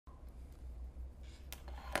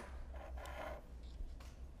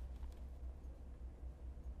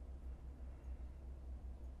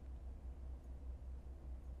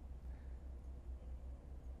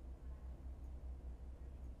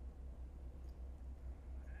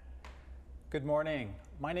Good morning.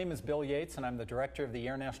 My name is Bill Yates, and I'm the director of the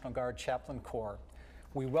Air National Guard Chaplain Corps.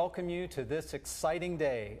 We welcome you to this exciting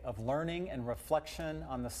day of learning and reflection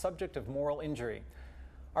on the subject of moral injury.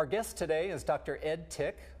 Our guest today is Dr. Ed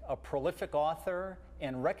Tick, a prolific author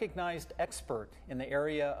and recognized expert in the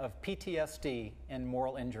area of PTSD and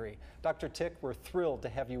moral injury. Dr. Tick, we're thrilled to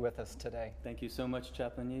have you with us today. Thank you so much,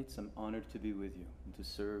 Chaplain Yates. I'm honored to be with you and to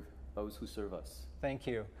serve those who serve us. Thank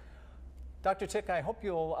you. Dr. Tick, I hope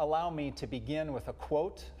you'll allow me to begin with a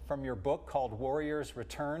quote from your book called Warriors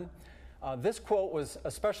Return. This quote was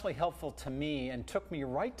especially helpful to me and took me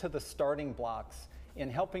right to the starting blocks in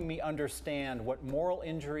helping me understand what moral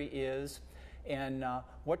injury is and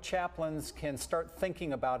what chaplains can start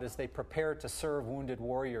thinking about as they prepare to serve wounded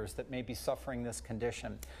warriors that may be suffering this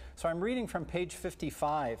condition. So I'm reading from page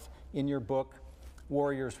 55 in your book,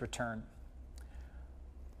 Warriors Return.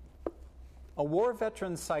 A war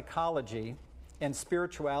veteran's psychology and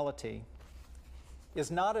spirituality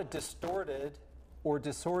is not a distorted or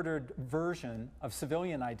disordered version of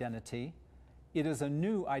civilian identity. It is a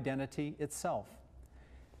new identity itself.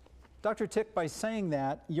 Dr. Tick, by saying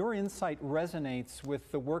that, your insight resonates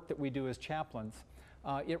with the work that we do as chaplains.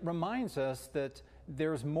 It reminds us that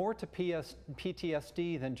there's more to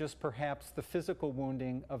PTSD than just perhaps the physical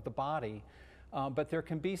wounding of the body, but there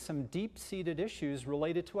can be some deep-seated issues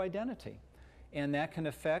related to identity. And that can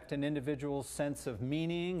affect an individual's sense of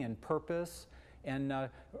meaning and purpose. And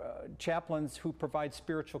chaplains who provide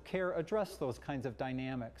spiritual care address those kinds of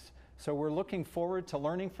dynamics. So we're looking forward to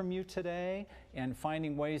learning from you today and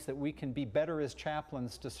finding ways that we can be better as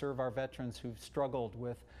chaplains to serve our veterans who've struggled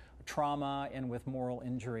with trauma and with moral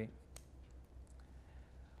injury.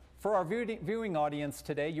 For our viewing audience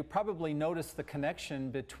today, you probably noticed the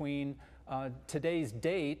connection between today's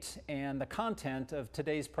date and the content of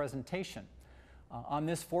today's presentation. On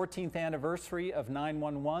this 14th anniversary of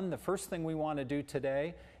 9/11, the first thing we want to do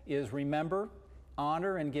today is remember,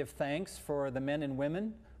 honor, and give thanks for the men and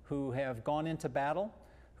women who have gone into battle,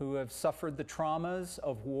 who have suffered the traumas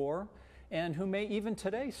of war, and who may even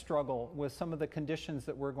today struggle with some of the conditions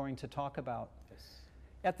that we're going to talk about. Yes.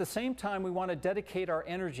 At the same time, we want to dedicate our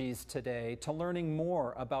energies today to learning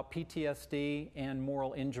more about PTSD and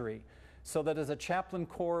moral injury, so that as a chaplain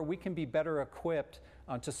corps, we can be better equipped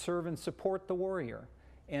to serve and support the warrior,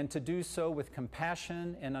 and to do so with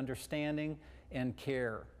compassion and understanding and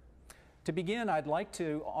care. To begin, I'd like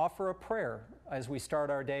to offer a prayer as we start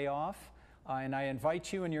our day off, and I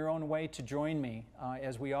invite you in your own way to join me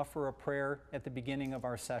as we offer a prayer at the beginning of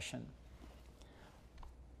our session.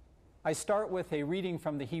 I start with a reading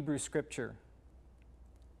from the Hebrew Scripture.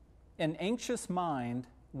 An anxious mind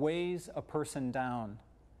weighs a person down,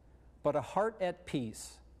 but a heart at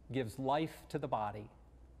peace gives life to the body.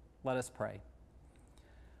 Let us pray.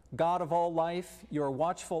 God of all life, your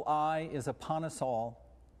watchful eye is upon us all,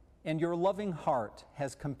 and your loving heart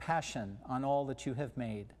has compassion on all that you have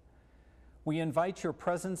made. We invite your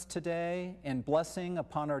presence today and blessing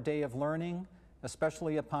upon our day of learning,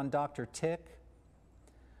 especially upon Dr. Tick.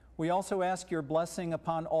 We also ask your blessing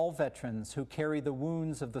upon all veterans who carry the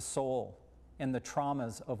wounds of the soul and the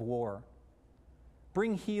traumas of war.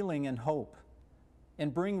 Bring healing and hope,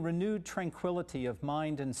 and bring renewed tranquility of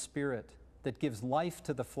mind and spirit that gives life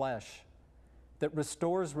to the flesh, that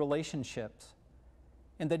restores relationships,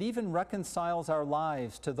 and that even reconciles our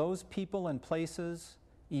lives to those people and places,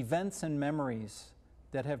 events and memories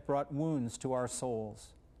that have brought wounds to our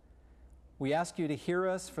souls. We ask you to hear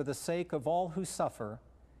us for the sake of all who suffer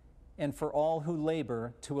and for all who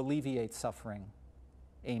labor to alleviate suffering.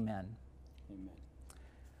 Amen. Amen.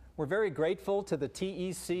 We're very grateful to the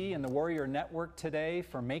TEC and the Warrior Network today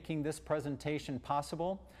for making this presentation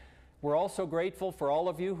possible. We're also grateful for all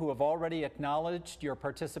of you who have already acknowledged your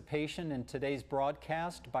participation in today's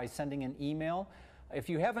broadcast by sending an email. If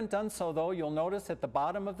you haven't done so, though, you'll notice at the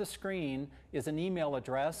bottom of the screen is an email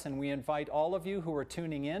address, and we invite all of you who are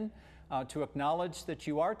tuning in to acknowledge that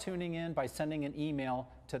you are tuning in by sending an email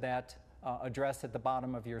to that address at the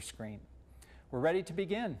bottom of your screen. We're ready to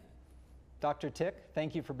begin. Dr. Tick,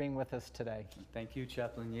 thank you for being with us today. Thank you,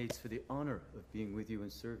 Chaplain Yates, for the honor of being with you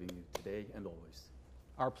and serving you today and always.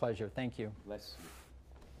 Our pleasure. Thank you. Bless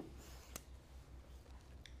you.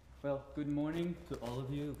 Well, good morning to all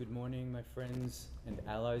of you. Good morning, my friends and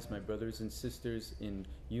allies, my brothers and sisters in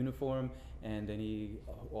uniform, and any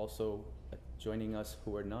also joining us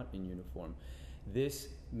who are not in uniform. This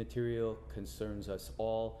material concerns us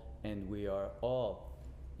all, and we are all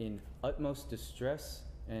in utmost distress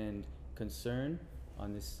and concern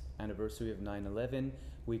on this anniversary of 9/11.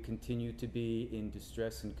 We continue to be in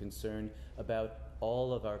distress and concern about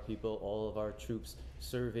all of our people, all of our troops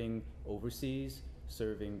serving overseas,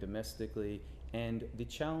 serving domestically, and the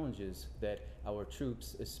challenges that our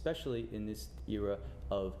troops, especially in this era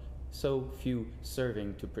of so few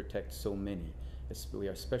serving to protect so many, we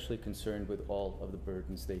are especially concerned with all of the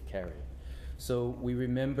burdens they carry. So we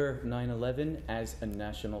remember 9/11 as a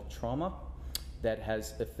national trauma that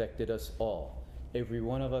has affected us all. Every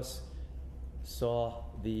one of us saw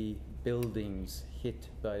the buildings hit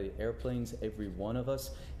by airplanes. Every one of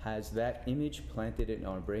us has that image planted in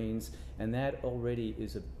our brains, and that already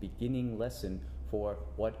is a beginning lesson for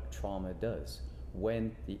what trauma does.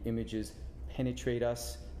 When the images penetrate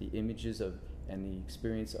us, the images of and the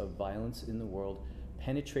experience of violence in the world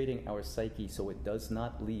penetrating our psyche so it does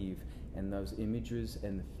not leave, and those images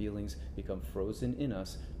and the feelings become frozen in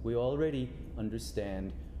us, we already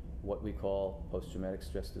understand what we call post-traumatic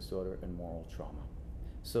stress disorder and moral trauma.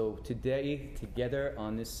 So today, together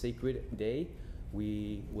on this sacred day,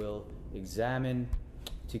 we will examine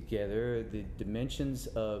together the dimensions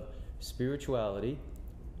of spirituality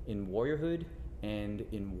in warriorhood and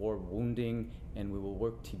in war wounding, and we will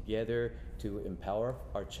work together to empower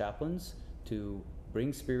our chaplains to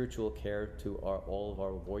bring spiritual care to all of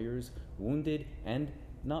our warriors, wounded and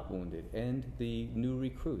not wounded, and the new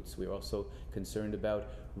recruits. We're also concerned about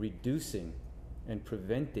reducing and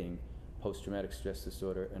preventing post-traumatic stress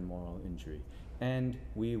disorder and moral injury. And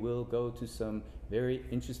we will go to some very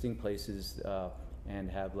interesting places and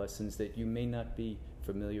have lessons that you may not be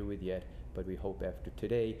familiar with yet, but we hope after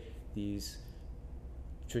today these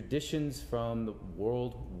traditions from the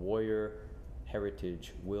world warrior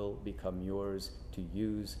heritage will become yours to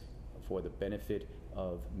use for the benefit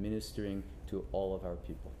of ministering to all of our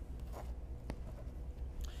people.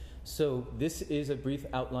 So this is a brief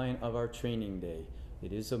outline of our training day.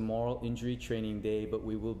 It is a moral injury training day, but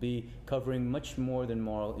we will be covering much more than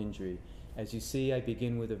moral injury. As you see, I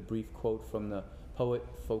begin with a brief quote from the poet,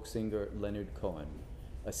 folk singer Leonard Cohen.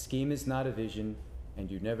 "A scheme is not a vision, and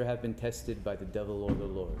you never have been tested by the devil or the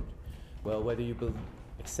Lord." Well, whether you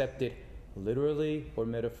accept it literally or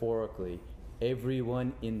metaphorically,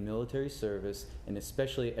 everyone in military service, and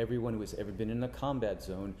especially everyone who has ever been in a combat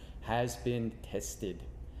zone, has been tested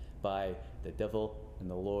by the devil and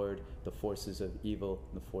the Lord, the forces of evil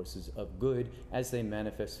and the forces of good, as they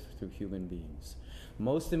manifest through human beings.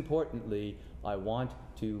 Most importantly, I want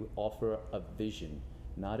to offer a vision,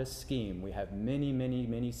 not a scheme. We have many, many,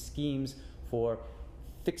 many schemes for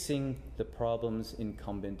fixing the problems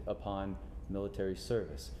incumbent upon military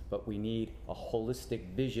service, but we need a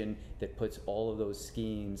holistic vision that puts all of those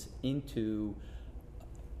schemes into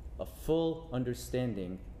a full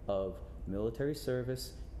understanding of military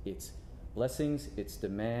service, its blessings, its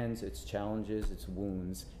demands, its challenges, its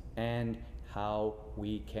wounds, and how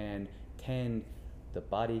we can tend the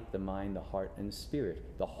body, the mind, the heart, and the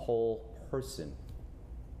spirit, the whole person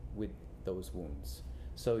with those wounds.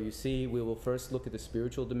 So you see, we will first look at the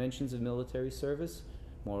spiritual dimensions of military service,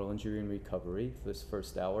 moral injury and recovery for this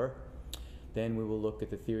first hour. Then we will look at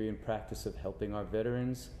the theory and practice of helping our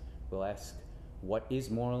veterans. We'll ask, what is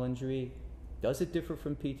moral injury? Does it differ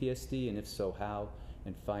from PTSD, and if so, how?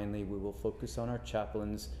 And finally, we will focus on our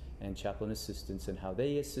chaplains and chaplain assistants and how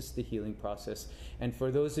they assist the healing process. And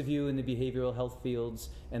for those of you in the behavioral health fields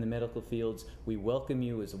and the medical fields, we welcome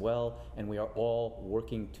you as well, and we are all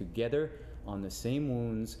working together on the same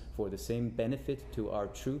wounds for the same benefit to our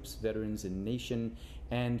troops, veterans, and nation,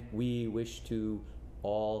 and we wish to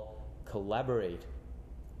all collaborate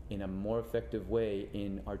in a more effective way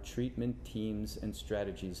in our treatment teams and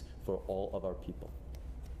strategies for all of our people.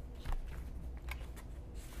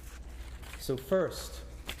 So first,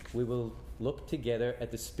 we will look together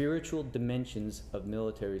at the spiritual dimensions of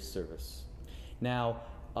military service. Now,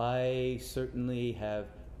 I certainly have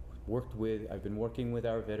I've been working with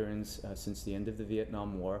our veterans since the end of the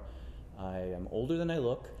Vietnam War. I am older than I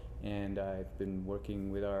look, and I've been working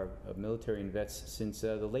with our military and vets since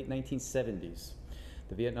the late 1970s.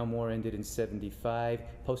 The Vietnam War ended in 1975.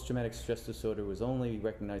 Post-traumatic stress disorder was only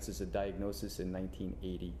recognized as a diagnosis in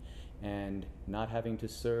 1980. And not having to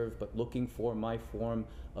serve, but looking for my form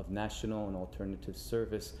of national and alternative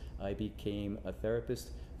service, I became a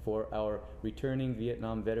therapist for our returning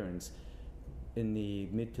Vietnam veterans in the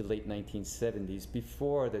mid to late 1970s,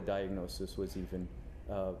 before the diagnosis was even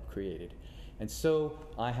created. And so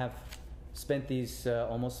I have spent these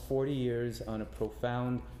almost 40 years on a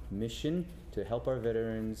profound mission to help our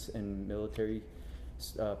veterans and military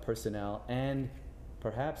personnel, and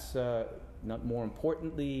perhaps not more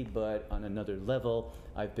importantly, but on another level,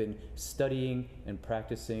 I've been studying and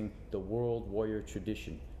practicing the world warrior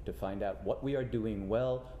tradition to find out what we are doing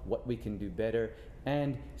well, what we can do better.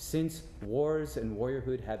 And since wars and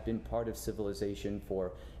warriorhood have been part of civilization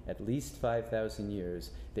for at least 5,000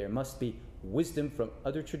 years, there must be wisdom from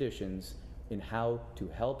other traditions in how to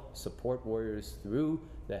help support warriors through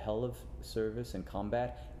the hell of service and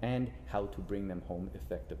combat, and how to bring them home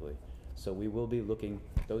effectively. So we will be looking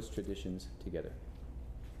at those traditions together.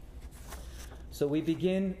 So we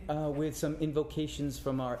begin with some invocations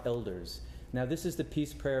from our elders. Now this is the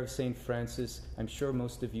peace prayer of St. Francis. I'm sure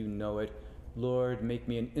most of you know it. Lord, make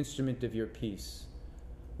me an instrument of your peace.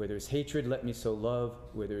 Where there is hatred, let me sow love.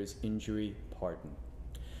 Where there is injury, pardon.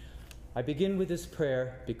 I begin with this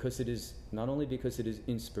prayer because it is, not only because it is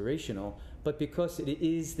inspirational, but because it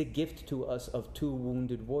is the gift to us of two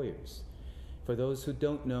wounded warriors. For those who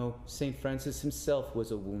don't know, St. Francis himself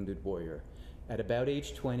was a wounded warrior. At about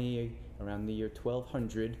age 20, around the year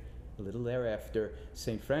 1200, a little thereafter,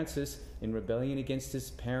 St. Francis, in rebellion against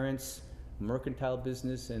his parents' mercantile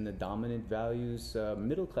business and the dominant values,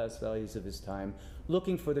 middle-class values of his time,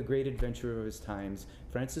 looking for the great adventure of his times,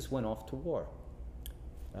 Francis went off to war.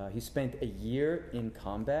 He spent a year in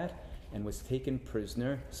combat and was taken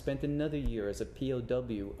prisoner, spent another year as a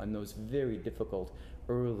POW on those very difficult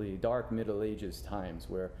early dark Middle Ages times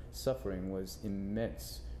where suffering was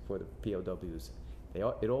immense for the POWs.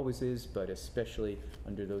 It always is, but especially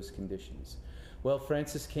under those conditions. Well,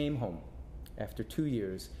 Francis came home after 2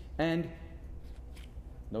 years, and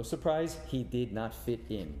no surprise, he did not fit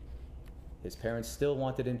in. His parents still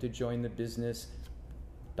wanted him to join the business,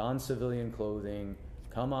 don civilian clothing,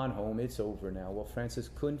 come on home, it's over now. Well, Francis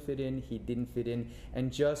couldn't fit in, he didn't fit in,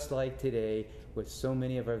 and just like today, with so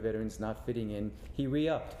many of our veterans not fitting in, he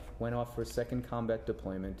re-upped, went off for a second combat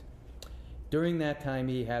deployment. During that time,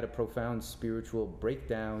 he had a profound spiritual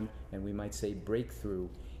breakdown, and we might say breakthrough.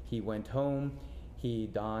 He went home, he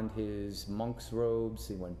donned his monk's robes,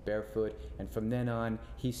 he went barefoot, and from then on,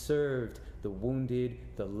 he served the wounded,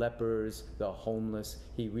 the lepers, the homeless.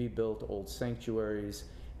 He rebuilt old sanctuaries,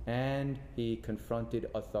 and he confronted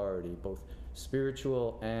authority, both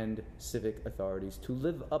spiritual and civic authorities, to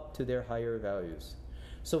live up to their higher values.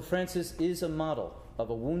 So Francis is a model of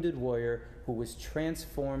a wounded warrior who was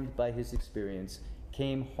transformed by his experience,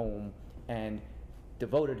 came home, and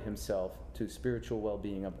devoted himself to spiritual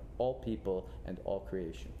well-being of all people and all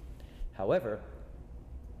creation. However,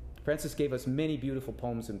 Francis gave us many beautiful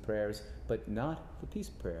poems and prayers, but not the peace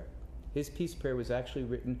prayer. His peace prayer was actually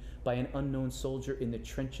written by an unknown soldier in the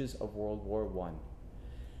trenches of World War I.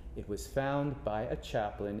 It was found by a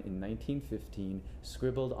chaplain in 1915,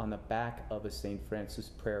 scribbled on the back of a St. Francis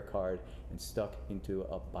prayer card and stuck into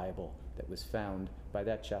a Bible that was found by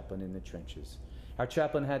that chaplain in the trenches. Our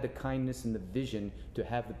chaplain had the kindness and the vision to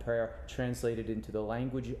have the prayer translated into the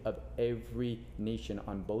language of every nation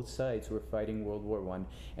on both sides who were fighting World War I,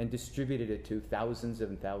 and distributed it to thousands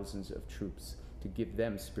and thousands of troops to give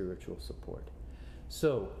them spiritual support.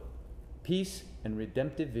 So, peace and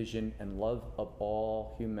redemptive vision and love of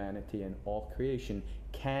all humanity and all creation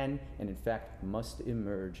can and in fact must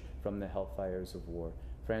emerge from the hellfires of war.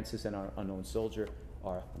 Francis and our unknown soldier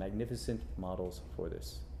are magnificent models for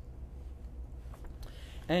this.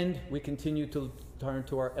 And we continue to turn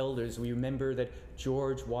to our elders. We remember that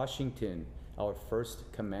George Washington, our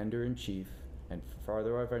first commander-in-chief and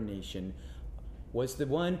father of our nation, was the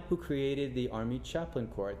one who created the Army Chaplain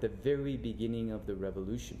Corps at the very beginning of the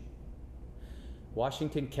Revolution.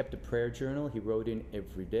 Washington kept a prayer journal. He wrote in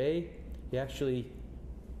every day. He actually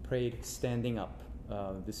prayed standing up.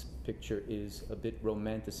 This picture is a bit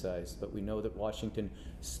romanticized, but we know that Washington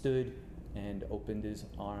stood and opened his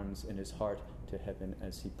arms and his heart to heaven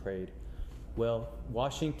as he prayed. Well,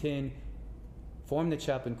 Washington formed the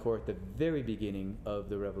Chaplain Corps at the very beginning of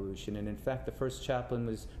the Revolution, and in fact the first chaplain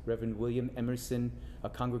was Reverend William Emerson, a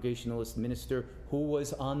Congregationalist minister who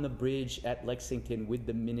was on the bridge at Lexington with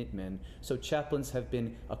the Minutemen. So chaplains have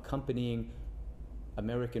been accompanying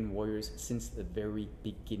American warriors since the very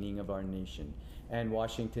beginning of our nation. And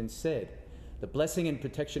Washington said, "The blessing and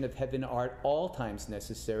protection of heaven are at all times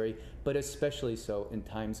necessary, but especially so in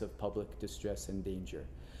times of public distress and danger."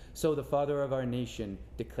 So the father of our nation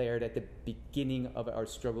declared at the beginning of our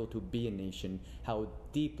struggle to be a nation how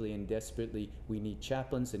deeply and desperately we need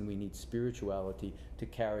chaplains and we need spirituality to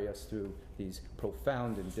carry us through these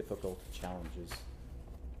profound and difficult challenges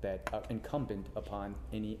that are incumbent upon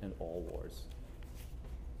any and all wars.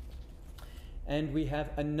 And we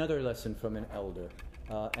have another lesson from an elder.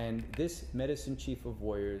 And this medicine chief of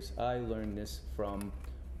warriors, I learned this from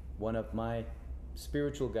one of my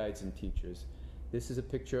spiritual guides and teachers. This is a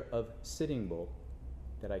picture of Sitting Bull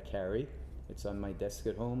that I carry. It's on my desk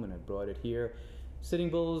at home, and I brought it here. Sitting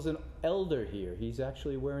Bull is an elder here. He's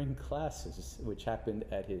actually wearing glasses, which happened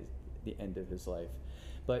at the end of his life.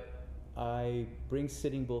 But I bring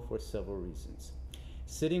Sitting Bull for several reasons.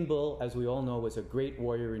 Sitting Bull, as we all know, was a great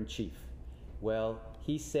warrior in chief. Well,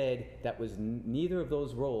 he said that was neither of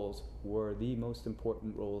those roles were the most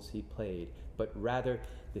important roles he played, but rather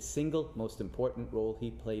the single most important role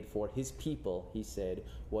he played for his people, he said,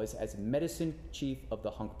 was as medicine chief of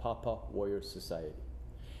the Hunkpapa Warrior Society.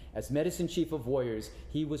 As medicine chief of warriors,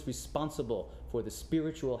 he was responsible for the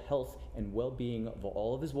spiritual health and well-being of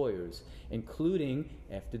all of his warriors, including,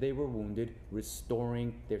 after they were wounded,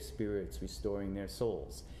 restoring their spirits, restoring their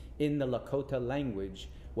souls. In the Lakota language,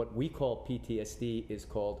 what we call PTSD is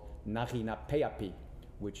called Nahinapeapi,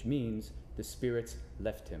 which means the spirits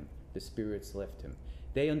left him. The spirits left him.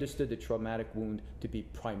 They understood the traumatic wound to be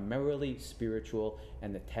primarily spiritual,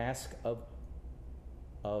 and the task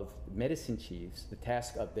of medicine chiefs, the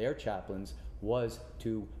task of their chaplains, was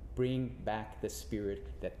to bring back the spirit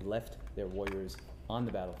that left their warriors on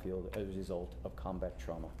the battlefield as a result of combat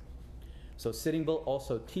trauma. So Sitting Bull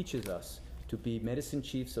also teaches us to be medicine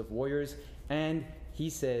chiefs of warriors, and he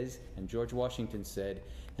says, and George Washington said,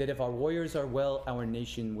 that if our warriors are well, our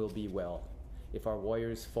nation will be well. If our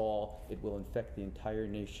warriors fall, it will infect the entire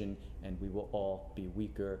nation, and we will all be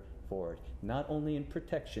weaker for it. Not only in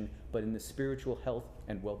protection, but in the spiritual health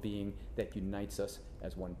and well-being that unites us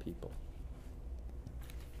as one people.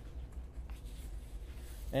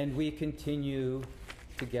 And we continue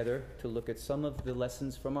together to look at some of the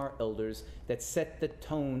lessons from our elders that set the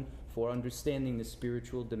tone for understanding the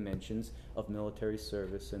spiritual dimensions of military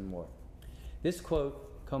service and war. This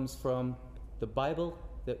quote comes from the Bible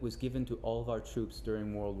that was given to all of our troops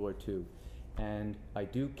during World War II. And I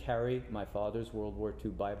do carry my father's World War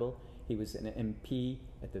II Bible. He was an MP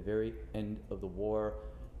at the very end of the war.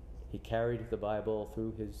 He carried the Bible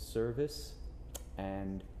through his service,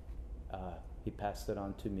 and he passed it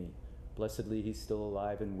on to me. Blessedly, he's still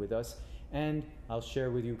alive and with us. And I'll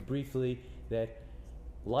share with you briefly that,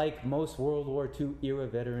 like most World War II era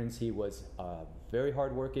veterans, he was very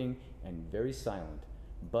hardworking and very silent.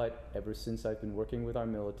 But ever since I've been working with our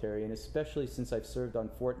military, and especially since I've served on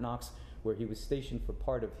Fort Knox, where he was stationed for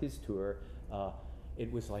part of his tour,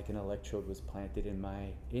 it was like an electrode was planted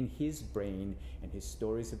in his brain, and his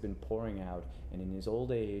stories have been pouring out. And in his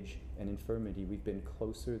old age and infirmity, we've been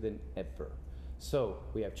closer than ever. So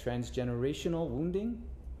we have transgenerational wounding.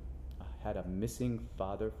 I had a missing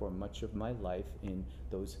father for much of my life in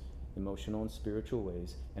those emotional and spiritual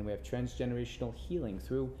ways, and we have transgenerational healing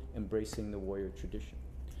through embracing the warrior tradition.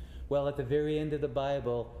 Well, at the very end of the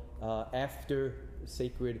Bible, after the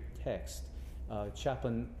sacred text,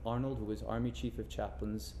 Chaplain Arnold, who was Army Chief of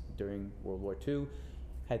Chaplains during World War II,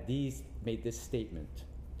 made this statement: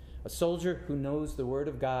 "A soldier who knows the Word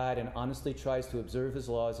of God and honestly tries to observe His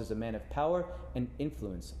laws is a man of power and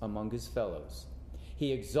influence among his fellows.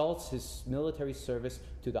 He exalts his military service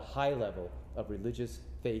to the high level of religious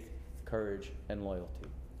faith, courage, and loyalty."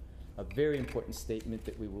 A very important statement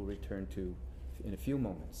that we will return to in a few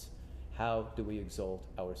moments. How do we exalt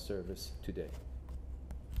our service today?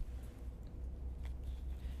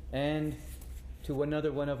 And to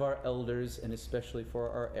another one of our elders, and especially for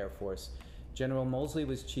our Air Force, General Moseley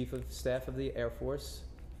was Chief of Staff of the Air Force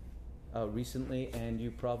recently, and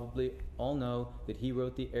you probably all know that he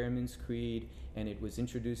wrote the Airman's Creed, and it was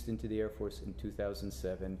introduced into the Air Force in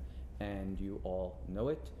 2007, and you all know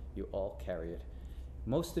it, you all carry it.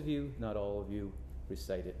 Most of you, not all of you,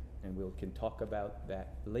 recite it, and we can talk about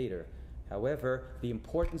that later. However, the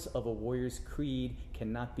importance of a warrior's creed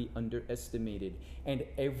cannot be underestimated, and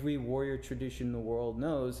every warrior tradition in the world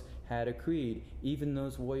knows had a creed, even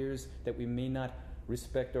those warriors that we may not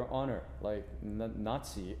respect or honor, like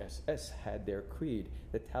Nazi SS had their creed,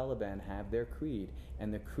 the Taliban have their creed,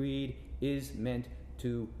 and the creed is meant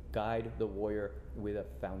to guide the warrior with a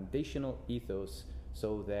foundational ethos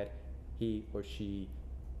so that he or she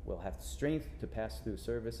will have the strength to pass through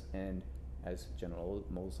service and, as General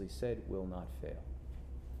Moseley said, will not fail.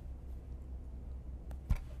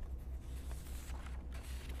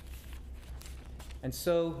 And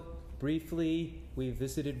so, briefly, we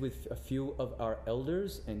visited with a few of our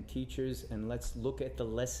elders and teachers, and let's look at the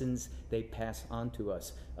lessons they pass on to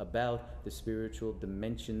us about the spiritual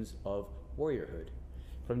dimensions of warriorhood.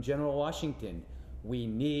 From General Washington, we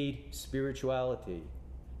need spirituality,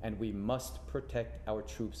 and we must protect our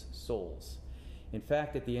troops' souls. In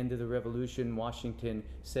fact, at the end of the Revolution, Washington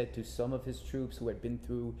said to some of his troops who had been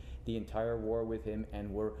through the entire war with him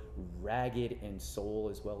and were ragged in soul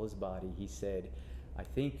as well as body, he said, "I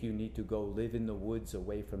think you need to go live in the woods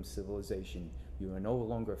away from civilization. You are no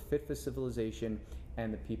longer fit for civilization,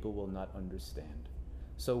 and the people will not understand."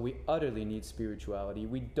 So we utterly need spirituality.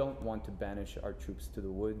 We don't want to banish our troops to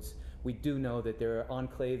the woods. We do know that there are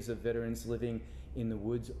enclaves of veterans living in the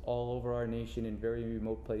woods all over our nation in very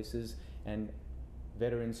remote places, and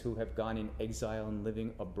veterans who have gone in exile and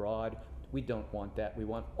living abroad. We don't want that. We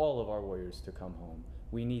want all of our warriors to come home.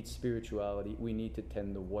 We need spirituality. We need to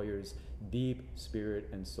tend the warriors' deep spirit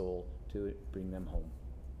and soul to bring them home.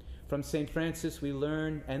 From St. Francis, we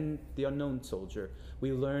learn, and the unknown soldier,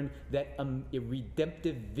 we learn that a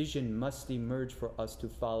redemptive vision must emerge for us to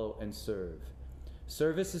follow and serve.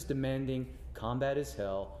 Service is demanding, combat is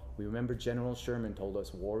hell. We remember General Sherman told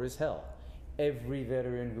us, war is hell. Every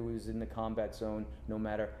veteran who is in the combat zone, no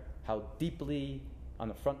matter how deeply on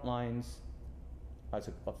the front lines as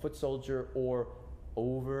a foot soldier or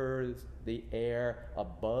over the air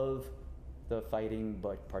above the fighting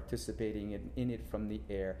but participating in it from the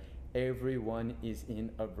air, everyone is in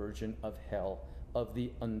a version of hell, of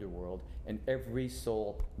the underworld, and every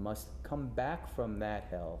soul must come back from that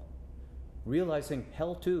hell, realizing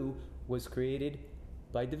hell too was created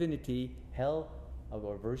by divinity. Hell,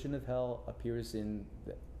 or a version of hell, appears in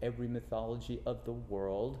every mythology of the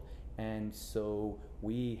world, and so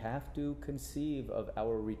we have to conceive of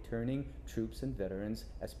our returning troops and veterans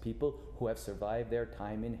as people who have survived their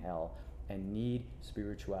time in hell and need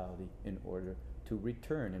spirituality in order to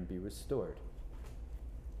return and be restored.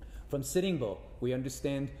 From Sitting Bull, we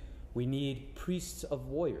understand we need priests of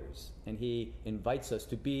warriors, and he invites us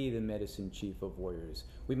to be the medicine chief of warriors.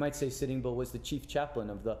 We might say Sitting Bull was the chief chaplain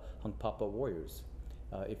of the Hunkpapa warriors,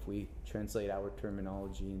 if we translate our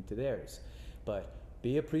terminology into theirs. But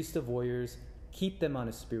be a priest of warriors, keep them on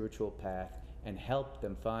a spiritual path, and help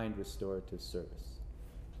them find restorative service.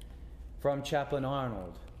 From Chaplain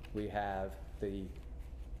Arnold, we have the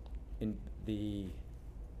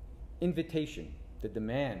invitation, the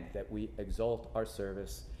demand that we exalt our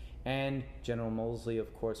service. And General Moseley,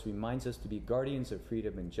 of course, reminds us to be guardians of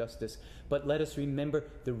freedom and justice. But let us remember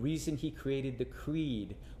the reason he created the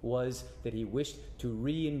creed was that he wished to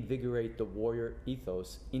reinvigorate the warrior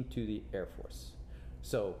ethos into the Air Force.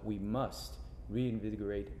 So we must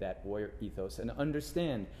reinvigorate that warrior ethos and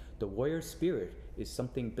understand the warrior spirit is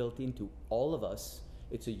something built into all of us.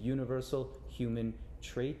 It's a universal human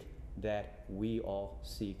trait that we all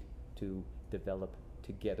seek to develop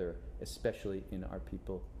together, especially in our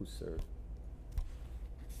people who serve.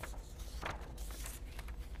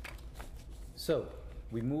 So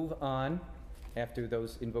we move on after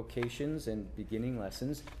those invocations and beginning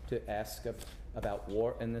lessons to ask about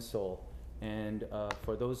war and the soul. And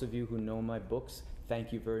for those of you who know my books,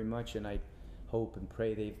 thank you very much, and I hope and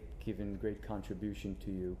pray they've given great contribution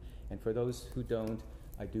to you. And for those who don't,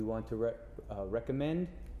 I do want to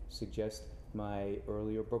suggest my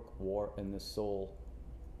earlier book, War and the Soul,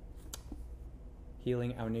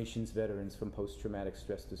 Healing Our Nation's Veterans from Post-Traumatic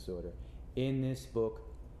Stress Disorder. In this book,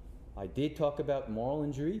 I did talk about moral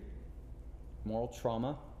injury, moral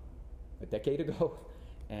trauma, a decade ago,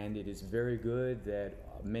 and it is very good that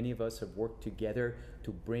many of us have worked together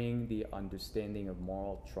to bring the understanding of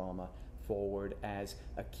moral trauma forward as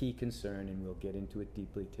a key concern, and we'll get into it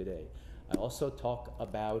deeply today. I also talk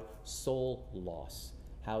about soul loss,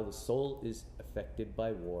 how the soul is affected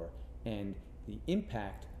by war, and the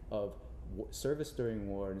impact of service during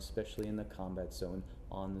war, and especially in the combat zone,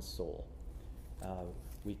 on the soul.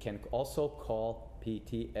 We can also call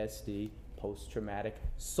PTSD post-traumatic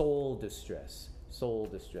soul distress. Soul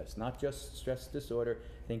distress, not just stress disorder,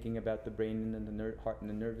 thinking about the brain and the heart and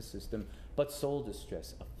the nervous system, but soul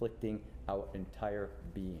distress afflicting our entire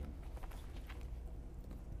being.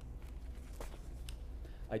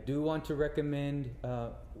 I do want to recommend,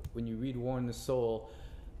 when you read War and the Soul,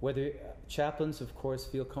 whether chaplains, of course,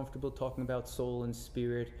 feel comfortable talking about soul and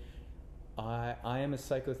spirit. I am a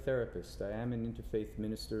psychotherapist. I am an interfaith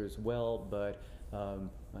minister as well, but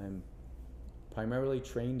I'm primarily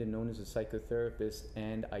trained and known as a psychotherapist,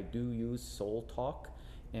 and I do use soul talk.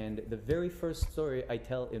 And the very first story I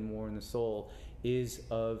tell in War and the Soul is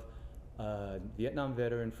of a Vietnam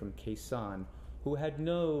veteran from Khe Sanh who had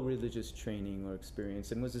no religious training or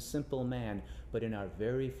experience and was a simple man. But in our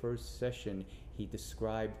very first session, he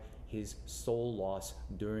described his soul loss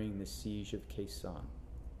during the siege of Khe Sanh.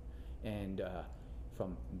 And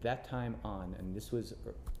from that time on, and this was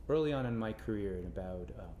early on in my career, in about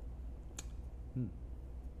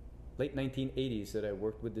late 1980s, that I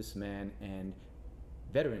worked with this man, and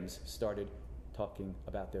veterans started talking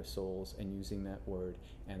about their souls and using that word.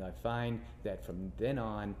 And I find that from then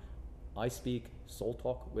on, I speak soul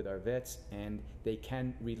talk with our vets, and they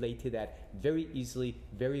can relate to that very easily,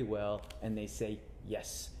 very well, and they say,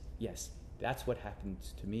 yes, that's what happened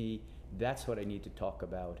to me, that's what I need to talk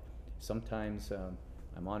about. Sometimes,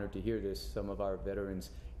 I'm honored to hear this, some of our veterans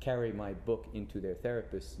carry my book into their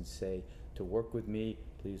therapists and say, to work with me,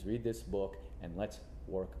 please read this book, and let's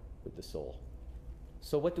work with the soul.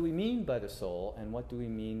 So what do we mean by the soul, and what do we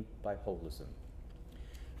mean by holism?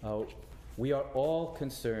 We are all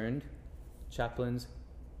concerned, chaplains,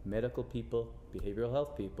 medical people, behavioral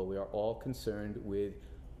health people, we are all concerned with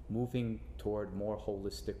moving toward more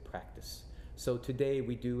holistic practice. So today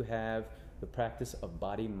we do have the practice of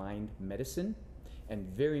body-mind medicine, and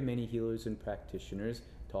very many healers and practitioners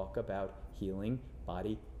talk about healing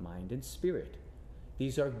body, mind, and spirit.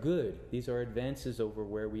 These are good. These are advances over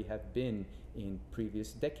where we have been in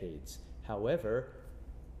previous decades. However,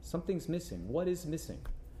 something's missing. What is missing?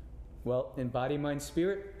 Well, in body, mind,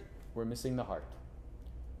 spirit, we're missing the heart.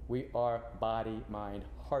 We are body, mind,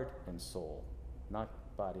 heart, and soul, not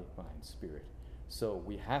body, mind, spirit. So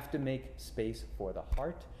we have to make space for the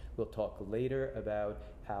heart. We'll talk later about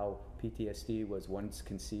how PTSD was once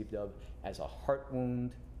conceived of as a heart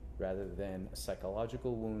wound rather than a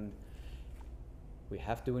psychological wound. We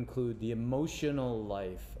have to include the emotional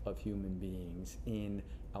life of human beings in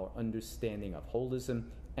our understanding of holism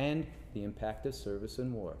and the impact of service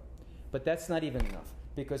and war. But that's not even enough,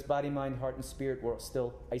 because body, mind, heart, and spirit, we're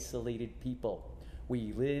still isolated people.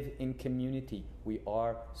 We live in community. We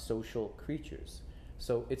are social creatures.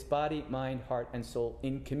 So it's body, mind, heart, and soul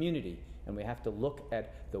in community. And we have to look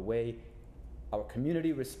at the way our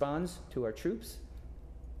community responds to our troops,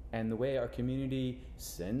 and the way our community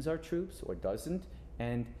sends our troops or doesn't,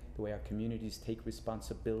 and the way our communities take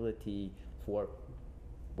responsibility for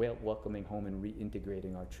welcoming home and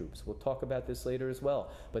reintegrating our troops. We'll talk about this later as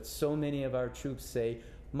well. But so many of our troops say,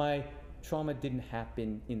 my trauma didn't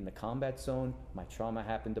happen in the combat zone. My trauma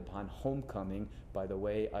happened upon homecoming by the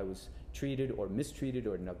way I was treated or mistreated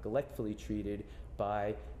or neglectfully treated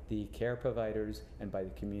by the care providers and by the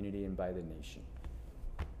community and by the nation.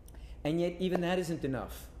 And yet even that isn't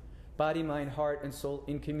enough. Body, mind, heart, and soul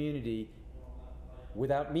in community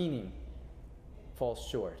without meaning falls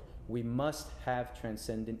short. We must have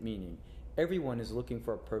transcendent meaning. Everyone is looking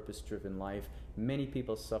for a purpose-driven life. Many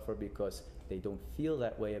people suffer because they don't feel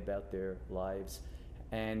that way about their lives.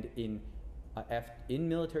 And in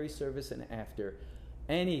military service and after,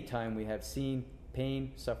 any time we have seen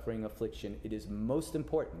pain, suffering, affliction, it is most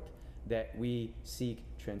important that we seek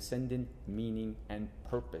transcendent meaning and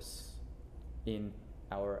purpose in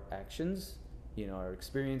our actions, in our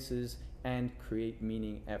experiences, and create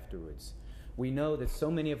meaning afterwards. We know that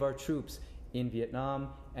so many of our troops in Vietnam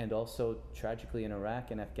and also tragically in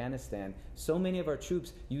Iraq and Afghanistan, so many of our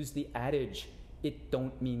troops use the adage, "It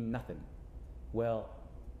don't mean nothing." Well,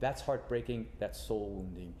 that's heartbreaking, that's soul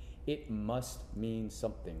wounding. It must mean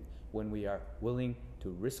something when we are willing to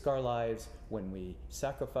risk our lives, when we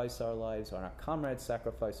sacrifice our lives, when our comrades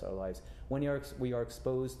sacrifice our lives, when we are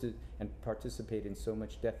exposed to and participate in so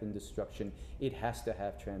much death and destruction. It has to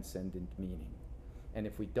have transcendent meaning. And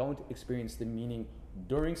if we don't experience the meaning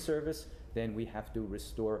during service, then we have to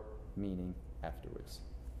restore meaning afterwards.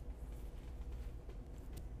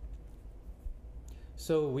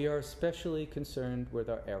 So we are especially concerned with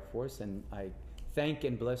our Air Force, and I thank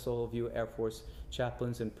and bless all of you Air Force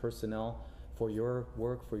chaplains and personnel for your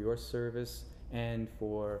work, for your service, and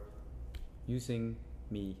for using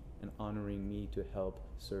me and honoring me to help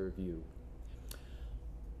serve you.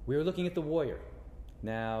 We're looking at the warrior.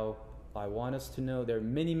 Now, I want us to know there are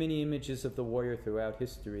many, many images of the warrior throughout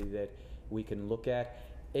history that we can look at.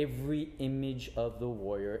 Every image of the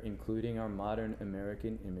warrior, including our modern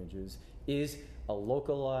American images, is a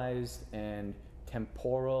localized and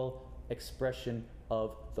temporal expression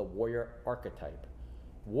of the warrior archetype.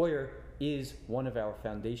 Warrior is one of our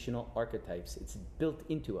foundational archetypes. It's built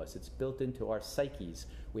into us. It's built into our psyches.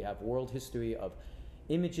 We have world history of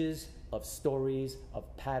images, of stories,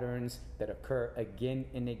 of patterns that occur again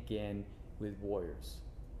and again with warriors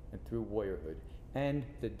and through warriorhood. And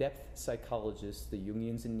the depth psychologists, the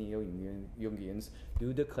Jungians and Neo-Jungians,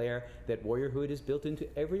 do declare that warriorhood is built into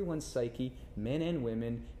everyone's psyche, men and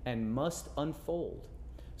women, and must unfold.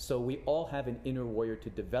 So we all have an inner warrior to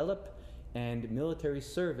develop, and military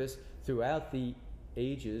service throughout the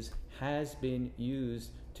ages has been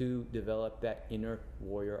used to develop that inner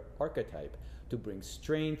warrior archetype, to bring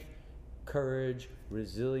strength, courage,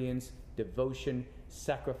 resilience, devotion,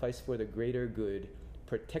 sacrifice for the greater good,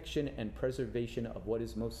 protection and preservation of what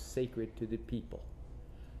is most sacred to the people.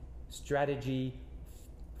 Strategy,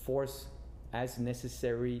 force as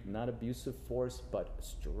necessary, not abusive force, but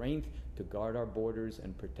strength to guard our borders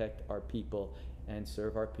and protect our people and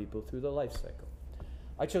serve our people through the life cycle.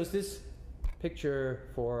 I chose this picture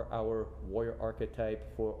for our warrior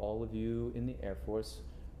archetype for all of you in the Air Force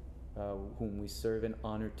whom we serve and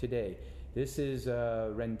honor today. This is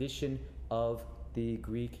a rendition of the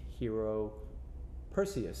Greek hero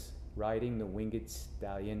Perseus riding the winged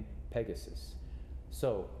stallion Pegasus.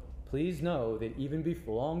 So please know that even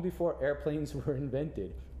long before airplanes were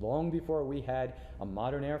invented, long before we had a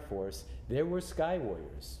modern Air Force, there were sky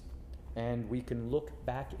warriors. And we can look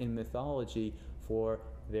back in mythology for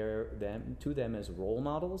them as role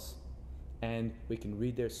models, and we can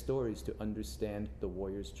read their stories to understand the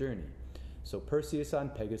warrior's journey. So Perseus on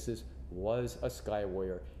Pegasus was a sky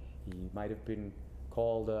warrior. He might have been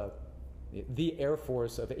called the Air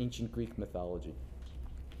Force of ancient Greek mythology.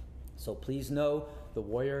 So please know the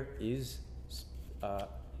warrior is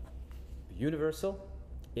universal.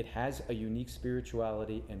 It has a unique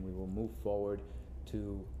spirituality, and we will move forward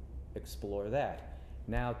to explore that.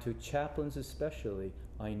 Now, to chaplains especially,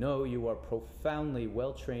 I know you are profoundly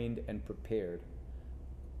well-trained and prepared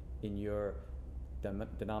in your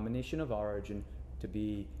denomination of origin to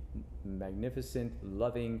be magnificent,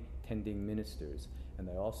 loving, tending ministers. And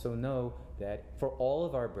I also know that for all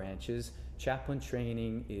of our branches, chaplain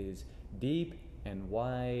training is deep and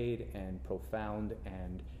wide and profound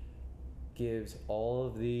and gives all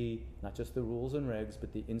of the, not just the rules and regs,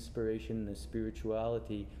 but the inspiration and the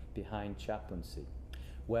spirituality behind chaplaincy.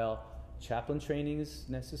 Well, chaplain training is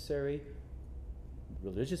necessary.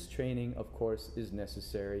 Religious training, of course, is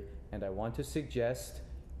necessary. And I want to suggest,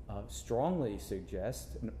 strongly suggest,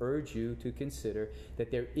 and urge you to consider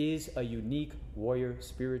that there is a unique warrior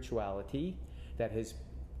spirituality that has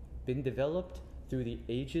been developed through the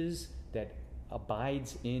ages, that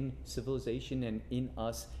abides in civilization and in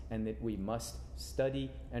us, and that we must study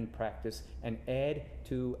and practice and add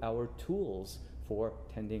to our tools for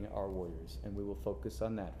tending our warriors. And we will focus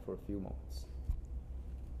on that for a few moments.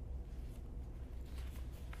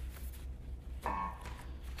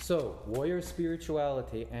 So, warrior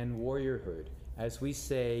spirituality and warriorhood. As we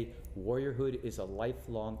say, warriorhood is a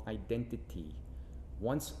lifelong identity.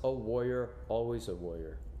 Once a warrior, always a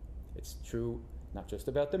warrior. It's true not just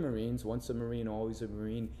about the Marines. Once a Marine, always a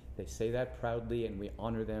Marine. They say that proudly, and we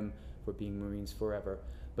honor them for being Marines forever.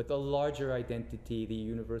 But the larger identity, the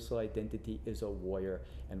universal identity, is a warrior.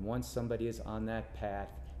 And once somebody is on that path,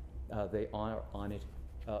 they are on it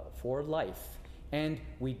for life. And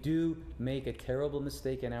we do make a terrible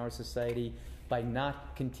mistake in our society by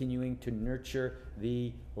not continuing to nurture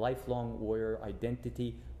the lifelong warrior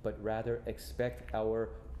identity, but rather expect our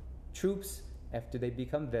troops, after they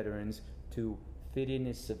become veterans, to fit in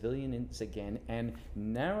as civilians again and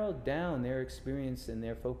narrow down their experience and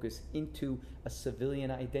their focus into a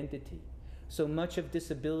civilian identity. So much of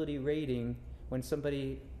disability rating, when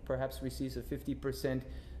somebody perhaps receives a 50%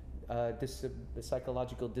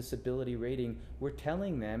 psychological disability rating, we're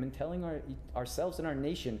telling them and telling ourselves and our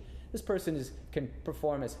nation, this person can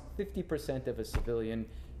perform as 50% of a civilian,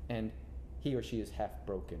 and he or she is half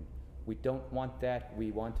broken. We don't want that.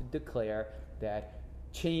 We want to declare that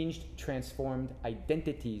changed, transformed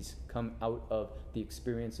identities come out of the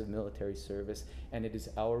experience of military service, and it is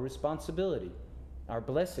our responsibility, our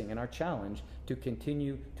blessing, and our challenge to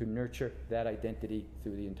continue to nurture that identity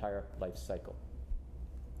through the entire life cycle.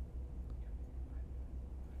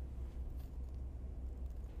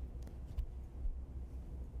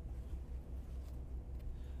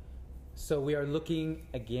 So we are looking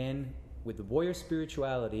again with the warrior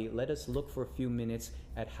spirituality. Let us look for a few minutes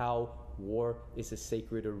at how war is a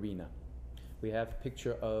sacred arena. We have a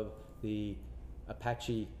picture of the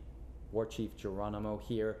Apache war chief Geronimo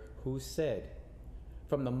here, who said,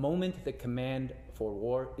 "From the moment the command for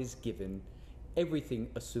war is given, everything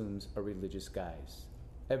assumes a religious guise.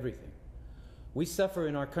 Everything. We suffer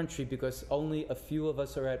in our country because only a few of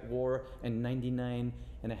us are at war, and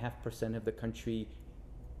 99.5% of the country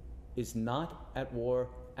is not at war,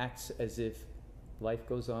 acts as if life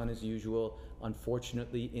goes on as usual.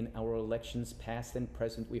 Unfortunately, in our elections, past and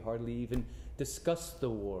present, we hardly even discuss the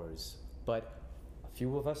wars. But a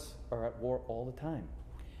few of us are at war all the time."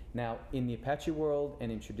 Now, in the Apache world and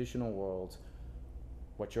in traditional worlds,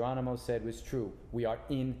 what Geronimo said was true. We are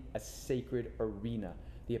in a sacred arena.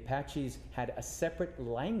 The Apaches had a separate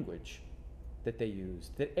language that they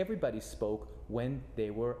used, that everybody spoke when they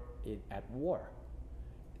were at war.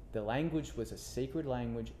 The language was a sacred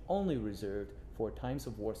language only reserved for times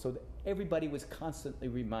of war, so that everybody was constantly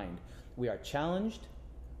reminded, we are challenged,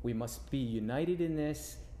 we must be united in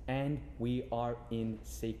this, and we are in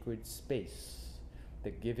sacred space.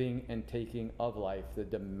 The giving and taking of life, the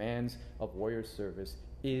demands of warrior service,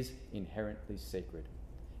 is inherently sacred.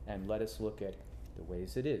 And let us look at the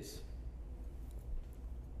ways it is.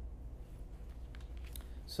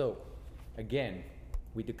 So, again,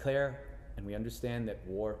 we declare and we understand that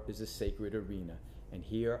war is a sacred arena. And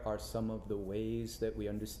here are some of the ways that we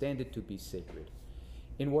understand it to be sacred.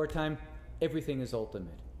 In wartime, everything is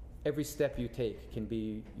ultimate. Every step you take can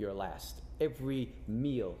be your last. Every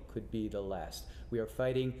meal could be the last. We are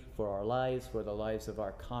fighting for our lives, for the lives of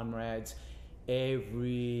our comrades.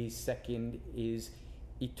 Every second is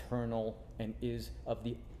eternal and is of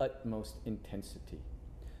the utmost intensity.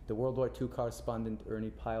 The World War II correspondent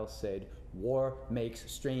Ernie Pyle said, "War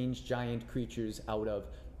makes strange giant creatures out of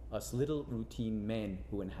us little routine men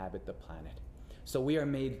who inhabit the planet." So we are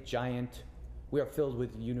made giant. We are filled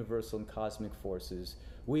with universal and cosmic forces.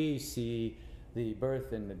 We see the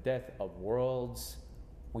birth and the death of worlds.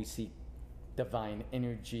 We see divine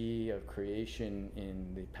energy of creation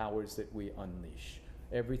in the powers that we unleash.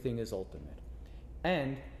 Everything is ultimate.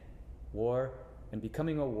 And war and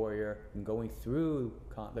becoming a warrior and going through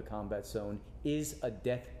the combat zone is a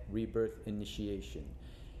death rebirth initiation.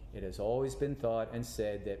 It has always been thought and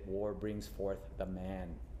said that war brings forth the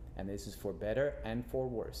man. And this is for better and for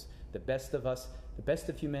worse. The best of us, the best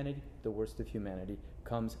of humanity, the worst of humanity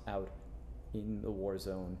comes out in the war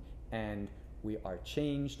zone. And we are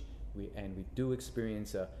changed, and we do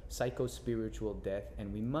experience a psycho-spiritual death,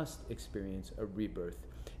 and we must experience a rebirth.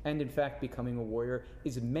 And in fact, becoming a warrior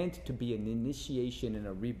is meant to be an initiation and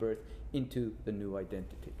a rebirth into the new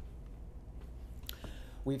identity.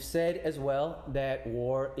 We've said as well that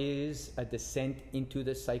war is a descent into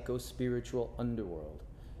the psycho-spiritual underworld.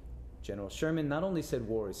 General Sherman not only said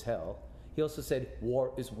war is hell, he also said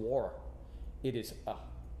war is war. It is a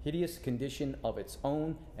hideous condition of its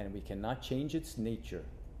own, and we cannot change its nature.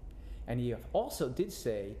 And he also did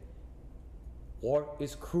say, war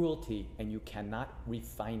is cruelty, and you cannot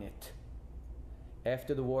refine it.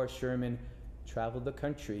 After the war, Sherman traveled the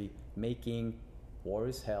country making war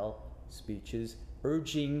is hell speeches,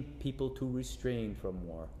 urging people to restrain from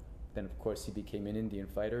war. Then, of course, he became an Indian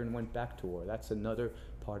fighter and went back to war. That's another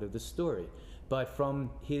part of the story. But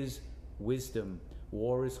from his wisdom,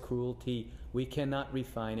 war is cruelty. We cannot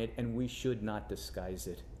refine it, and we should not disguise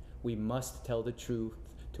it. We must tell the truth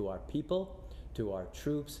to our people, to our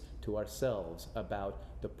troops, to ourselves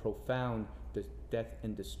about the profound death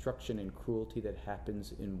and destruction and cruelty that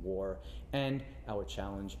happens in war, and our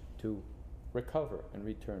challenge to recover and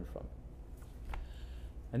return from it.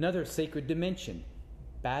 Another sacred dimension.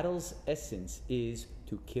 Battle's essence is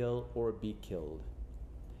to kill or be killed.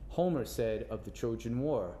 Homer said of the Trojan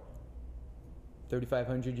War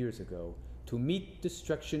 3,500 years ago, to meet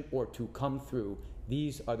destruction or to come through,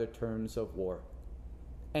 these are the terms of war.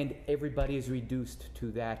 And everybody is reduced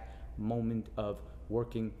to that moment of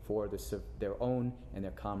working for their own and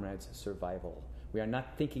their comrades' survival. We are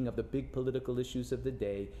not thinking of the big political issues of the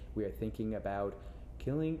day. We are thinking about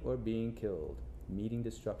killing or being killed, meeting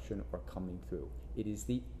destruction or coming through. It is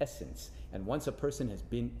the essence. And once a person has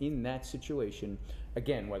been in that situation,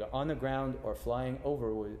 again, whether on the ground or flying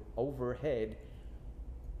overhead,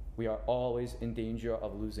 we are always in danger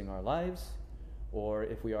of losing our lives, or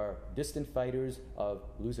if we are distant fighters, of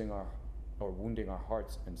losing or wounding our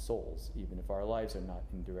hearts and souls, even if our lives are not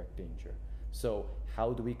in direct danger. So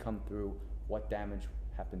how do we come through? What damage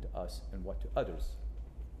happened to us and what to others?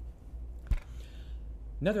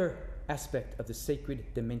 Another aspect of the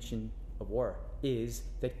sacred dimension of war is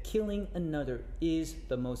that killing another is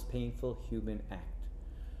the most painful human act.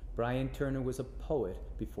 Brian Turner was a poet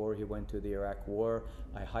before he went to the Iraq War.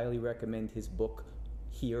 I highly recommend his book,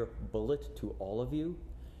 Here, Bullet, to all of you.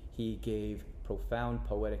 He gave profound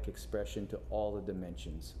poetic expression to all the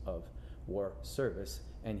dimensions of war service.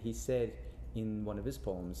 And he said in one of his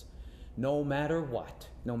poems, no matter what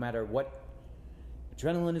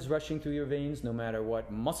adrenaline is rushing through your veins, no matter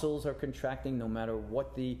what muscles are contracting, no matter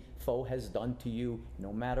what the foe has done to you,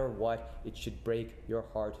 no matter what, it should break your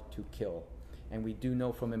heart to kill. And we do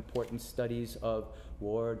know from important studies of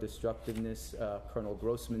war destructiveness, Colonel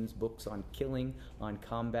Grossman's books on killing, on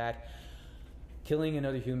combat, killing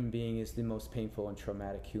another human being is the most painful and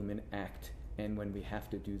traumatic human act. And when we have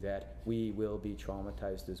to do that, we will be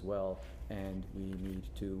traumatized as well, and we need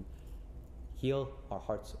to heal our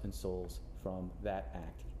hearts and souls from that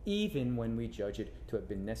act, even when we judge it to have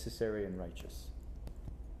been necessary and righteous.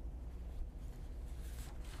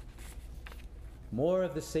 More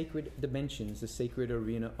of the sacred dimensions, the sacred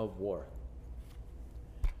arena of war.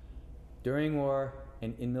 During war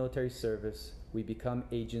and in military service, we become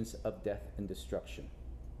agents of death and destruction.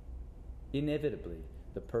 Inevitably,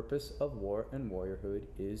 the purpose of war and warriorhood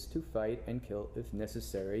is to fight and kill if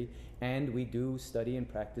necessary, and we do study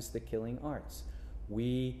and practice the killing arts.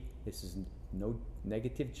 This is no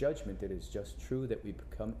negative judgment, it is just true that we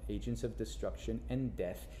become agents of destruction and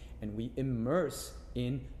death, and we immerse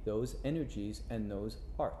in those energies and those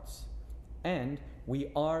arts. And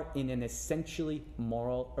we are in an essentially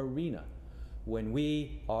moral arena. When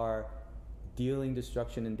we are dealing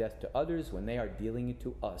destruction and death to others, when they are dealing it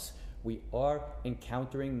to us. We are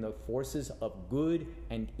encountering the forces of good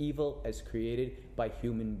and evil as created by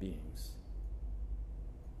human beings.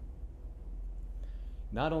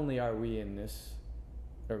 Not only are we in this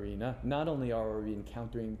arena, not only are we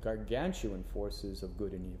encountering gargantuan forces of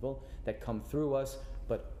good and evil that come through us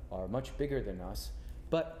but are much bigger than us,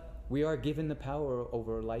 but we are given the power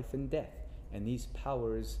over life and death. And these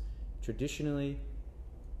powers traditionally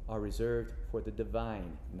are reserved for the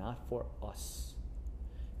divine, not for us.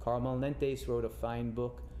 Karl Malnentes wrote a fine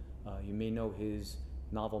book. You may know his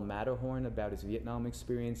novel Matterhorn, about his Vietnam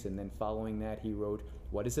experience, and then following that he wrote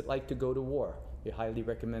What Is It Like to Go to War? I highly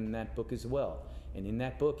recommend that book as well. And in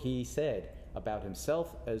that book he said about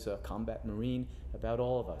himself as a combat Marine, about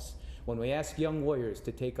all of us, when we ask young warriors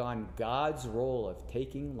to take on God's role of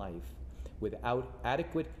taking life without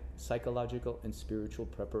adequate psychological and spiritual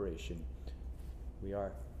preparation, we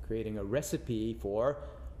are creating a recipe for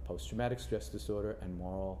post-traumatic stress disorder and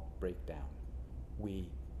moral breakdown. We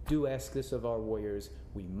do ask this of our warriors.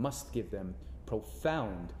 We must give them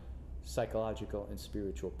profound psychological and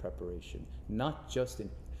spiritual preparation, not just in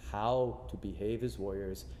how to behave as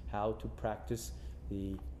warriors, how to practice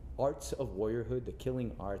the arts of warriorhood, the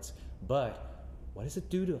killing arts, but what does it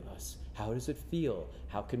do to us? How does it feel?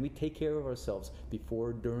 How can we take care of ourselves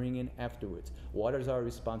before, during, and afterwards? What is our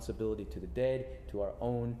responsibility to the dead, to our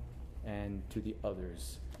own, and to the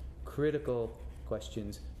others? Critical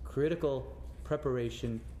questions, critical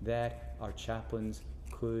preparation that our chaplains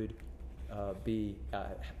could be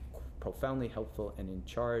profoundly helpful and in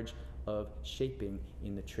charge of shaping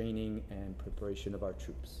in the training and preparation of our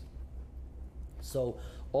troops. So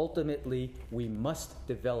ultimately, we must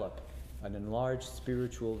develop an enlarged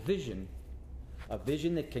spiritual vision, a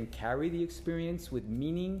vision that can carry the experience with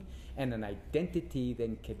meaning, and an identity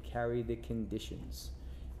that can carry the conditions.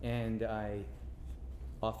 And I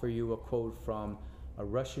offer you a quote from a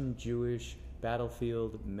Russian Jewish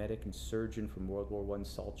battlefield medic and surgeon from World War I,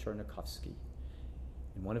 Saul Chernikovsky.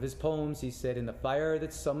 In one of his poems, he said, "In the fire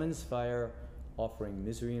that summons fire, offering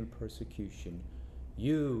misery and persecution,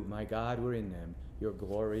 you, my God, were in them. Your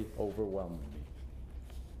glory overwhelmed me."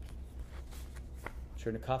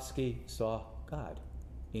 Chernikovsky saw God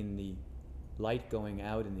in the light going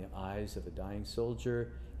out in the eyes of a dying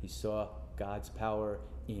soldier. He saw God's power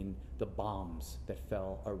in the bombs that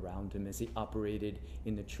fell around him as he operated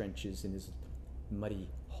in the trenches in his muddy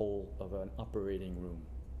hole of an operating room.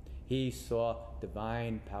 He saw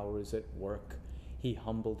divine powers at work. He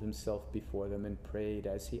humbled himself before them and prayed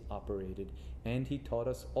as he operated. And he taught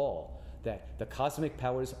us all that the cosmic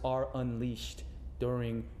powers are unleashed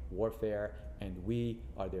during warfare, and we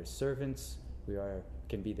are their servants. We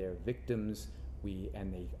can be their victims.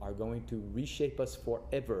 And they are going to reshape us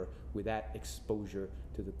forever with that exposure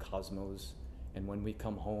to the cosmos. And when we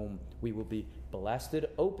come home, we will be blasted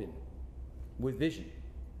open with vision.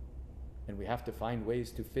 And we have to find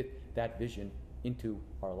ways to fit that vision into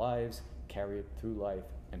our lives, carry it through life,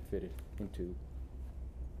 and fit it into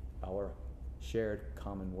our shared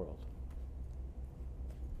common world.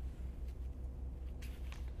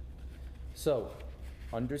 So,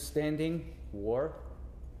 understanding war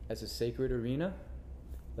as a sacred arena,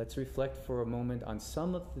 let's reflect for a moment on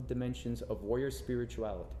some of the dimensions of warrior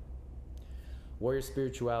spirituality. Warrior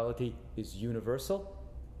spirituality is universal.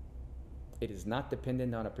 It is not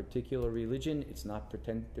dependent on a particular religion. It's not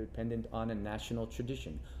dependent on a national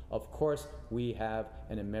tradition. Of course, we have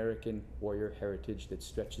an American warrior heritage that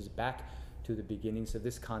stretches back to the beginnings of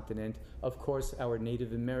this continent. Of course, our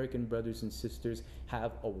Native American brothers and sisters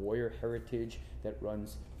have a warrior heritage that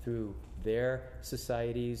runs through their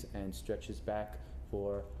societies and stretches back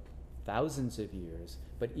for thousands of years.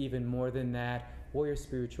 But even more than that, warrior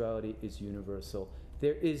spirituality is universal.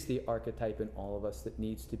 There is the archetype in all of us that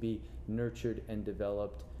needs to be nurtured and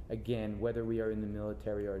developed. Again, whether we are in the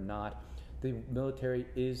military or not, the military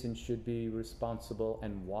is and should be responsible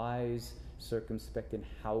and wise, circumspect in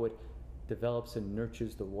how it develops and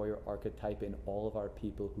nurtures the warrior archetype in all of our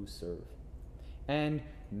people who serve. And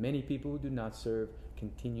many people who do not serve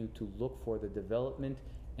continue to look for the development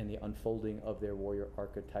and the unfolding of their warrior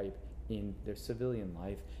archetype in their civilian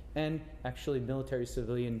life. And actually,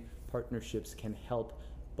 military-civilian partnerships can help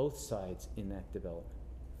both sides in that development.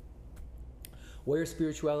 Warrior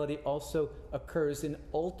spirituality also occurs in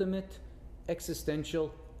ultimate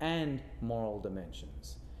existential and moral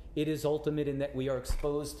dimensions. It is ultimate in that we are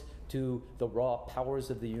exposed to the raw powers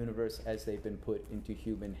of the universe as they've been put into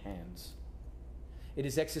human hands. It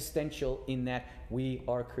is existential in that we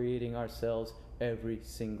are creating ourselves every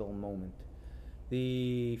single moment.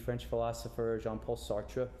 The French philosopher Jean-Paul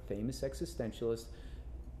Sartre, famous existentialist,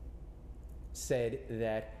 said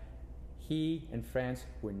that he and France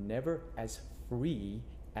were never as free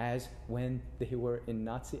as when they were in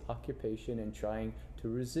Nazi occupation and trying to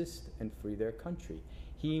resist and free their country.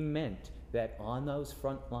 He meant that on those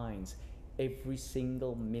front lines, every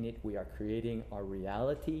single minute we are creating our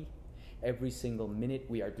reality, every single minute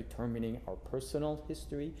we are determining our personal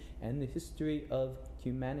history and the history of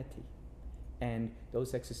humanity. And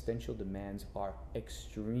those existential demands are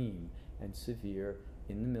extreme and severe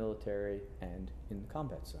in the military and in the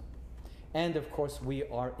combat zone. And of course, we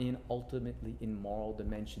are ultimately in moral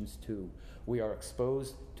dimensions too. We are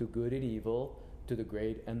exposed to good and evil, to the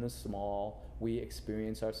great and the small. We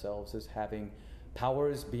experience ourselves as having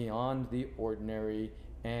powers beyond the ordinary,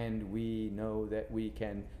 and we know that we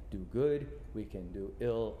can do good, we can do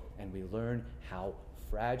ill, and we learn how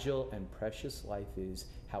fragile and precious life is,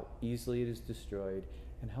 how easily it is destroyed,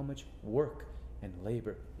 and how much work and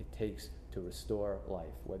labor it takes to restore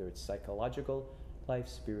life, whether it's psychological life,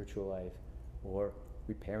 spiritual life, or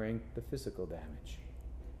repairing the physical damage.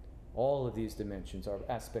 All of these dimensions are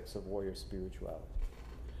aspects of warrior spirituality.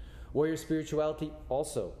 Warrior spirituality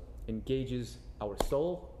also engages our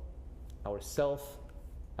soul, our self,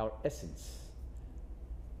 our essence.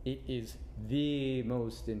 It is the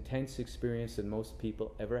most intense experience that most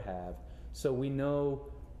people ever have. So we know,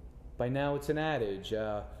 by now it's an adage,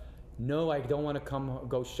 no, I don't want to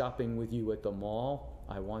go shopping with you at the mall.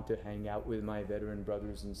 I want to hang out with my veteran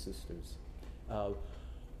brothers and sisters.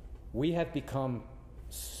 We have become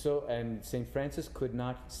so, and St. Francis could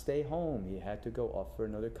not stay home. He had to go off for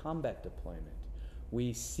another combat deployment.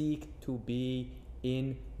 We seek to be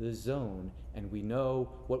in the zone, and we know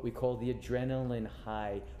what we call the adrenaline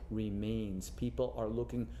high remains. People are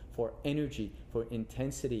looking for energy, for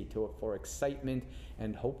intensity, for excitement,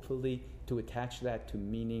 and hopefully to attach that to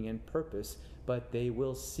meaning and purpose, but they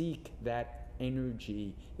will seek that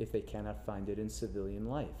energy if they cannot find it in civilian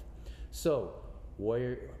life. So,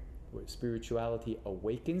 warrior spirituality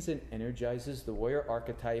awakens and energizes the warrior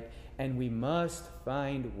archetype, and we must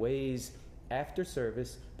find ways after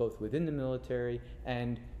service, both within the military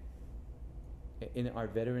and in our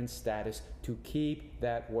veteran status, to keep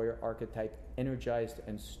that warrior archetype energized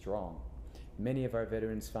and strong. Many of our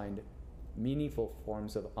veterans find meaningful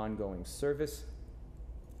forms of ongoing service,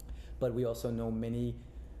 but we also know many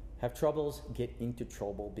have troubles, get into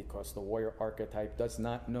trouble because the warrior archetype does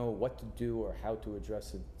not know what to do or how to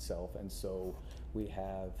address itself. And so we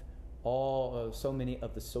have so many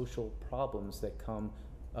of the social problems that come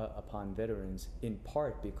upon veterans, in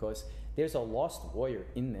part because there's a lost warrior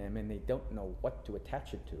in them and they don't know what to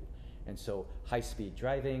attach it to. And so high-speed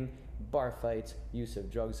driving, bar fights, use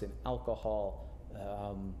of drugs and alcohol,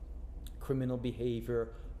 criminal behavior,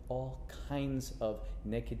 all kinds of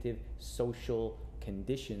negative social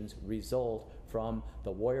conditions result from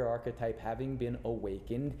the warrior archetype having been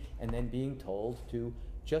awakened and then being told to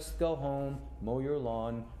just go home, mow your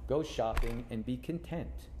lawn, go shopping, and be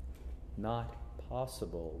content. Not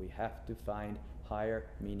possible. We have to find higher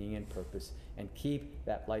meaning and purpose and keep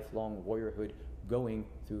that lifelong warriorhood going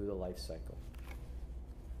through the life cycle.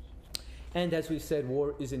 And as we've said,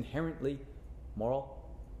 war is inherently moral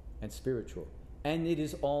and spiritual, and it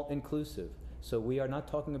is all-inclusive. So we are not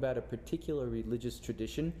talking about a particular religious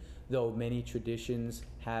tradition, though many traditions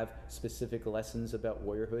have specific lessons about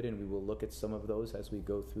warriorhood, and we will look at some of those as we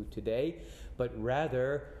go through today. But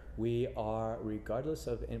rather, we are, regardless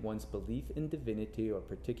of one's belief in divinity or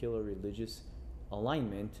particular religious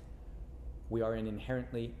alignment, we are an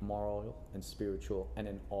inherently moral and spiritual and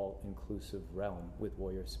an all-inclusive realm with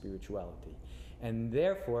warrior spirituality. And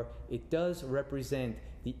therefore, it does represent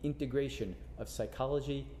the integration of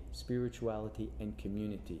psychology, spirituality, and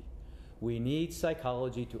community. We need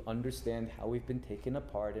psychology to understand how we've been taken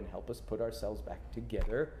apart and help us put ourselves back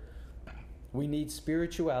together. We need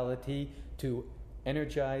spirituality to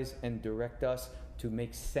energize and direct us to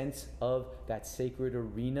make sense of that sacred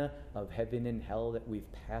arena of heaven and hell that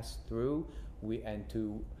we've passed through, and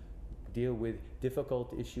to deal with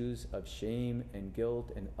difficult issues of shame and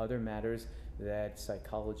guilt and other matters that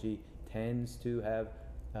psychology tends to have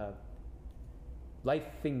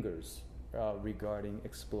light fingers regarding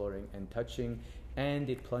exploring and touching,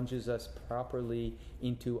 and it plunges us properly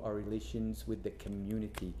into our relations with the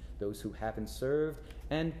community, those who haven't served,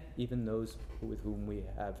 and even those with whom we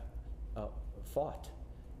have fought.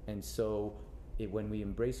 And so when we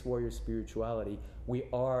embrace warrior spirituality, we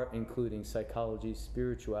are including psychology,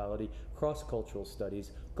 spirituality, cross-cultural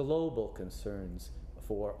studies, global concerns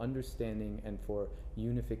for understanding and for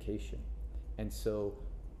unification. And so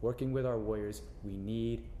working with our warriors, we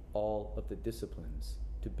need all of the disciplines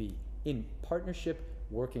to be in partnership,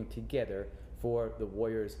 working together for the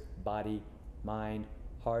warrior's body, mind,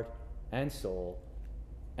 heart, and soul,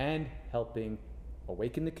 and helping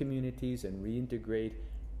awaken the communities and reintegrate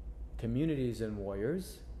communities and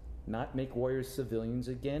warriors, not make warriors civilians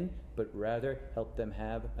again, but rather help them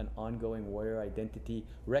have an ongoing warrior identity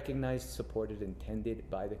recognized, supported, and tended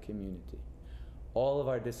by the community. All of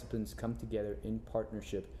our disciplines come together in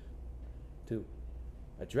partnership to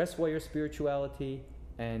address warrior spirituality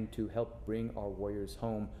and to help bring our warriors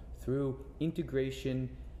home through integration,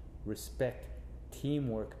 respect,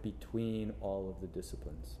 teamwork between all of the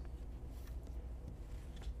disciplines.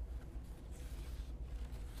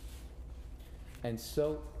 And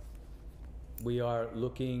so we are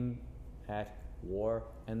looking at war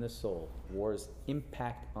and the soul, war's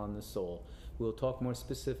impact on the soul. We'll talk more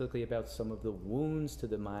specifically about some of the wounds to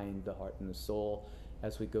the mind, the heart, and the soul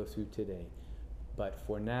as we go through today. But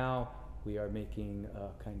for now, we are making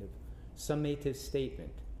a kind of summative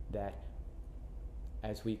statement that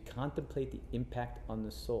as we contemplate the impact on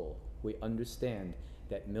the soul, we understand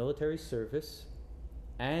that military service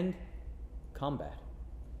and combat,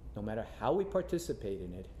 no matter how we participate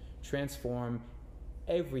in it, transform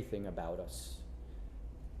everything about us.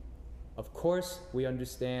 Of course, we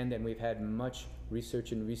understand, and we've had much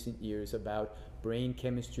research in recent years about brain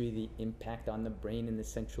chemistry, the impact on the brain and the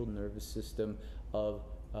central nervous system of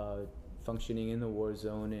functioning in the war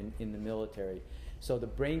zone and in the military. So the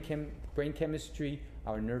brain chemistry,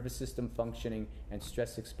 our nervous system functioning, and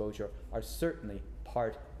stress exposure are certainly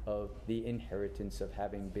part of the inheritance of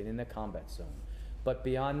having been in the combat zone. But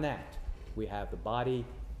beyond that, we have the body,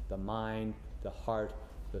 the mind, the heart,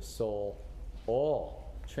 the soul,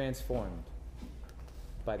 all transformed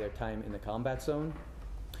by their time in the combat zone.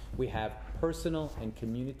 We have personal and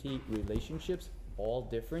community relationships, all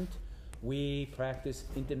different. We practice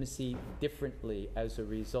intimacy differently as a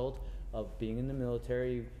result of being in the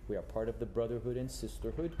military. We are part of the brotherhood and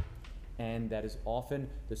sisterhood, and that is often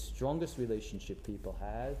the strongest relationship people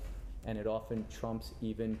have, and it often trumps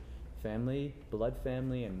even family, blood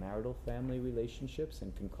family, and marital family relationships,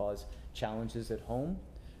 and can cause challenges at home.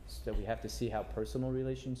 So we have to see how personal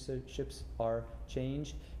relationships are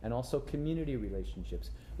changed, and also community relationships.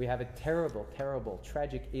 We have a terrible, terrible,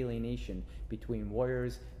 tragic alienation between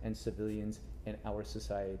warriors and civilians in our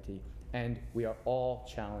society, and we are all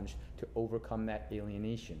challenged to overcome that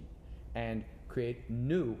alienation and create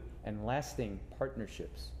new and lasting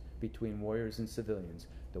partnerships between warriors and civilians.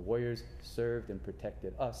 The warriors served and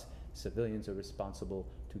protected us. Civilians are responsible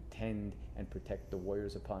to tend and protect the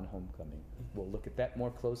warriors upon homecoming. We'll look at that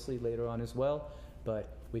more closely later on as well,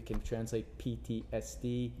 but we can translate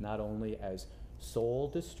PTSD not only as soul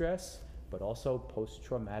distress, but also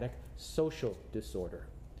post-traumatic social disorder.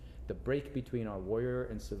 The break between our warrior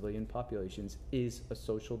and civilian populations is a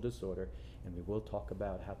social disorder, and we will talk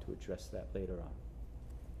about how to address that later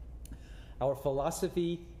on. Our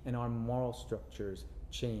philosophy and our moral structures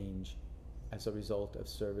change as a result of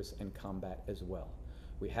service and combat as well.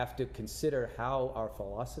 We have to consider how our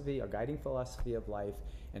philosophy, our guiding philosophy of life,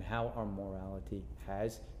 and how our morality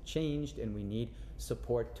has changed, and we need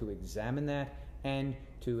support to examine that and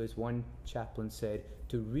to, as one chaplain said,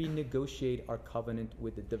 to renegotiate our covenant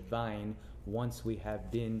with the divine once we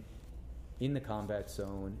have been in the combat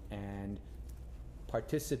zone and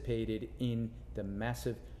participated in the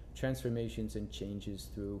massive transformations and changes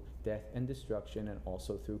through death and destruction, and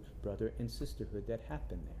also through brother and sisterhood that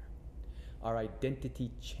happen there. Our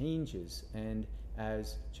identity changes, and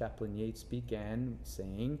as Chaplain Yates began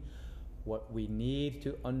saying, what we need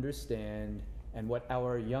to understand, and what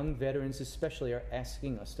our young veterans especially are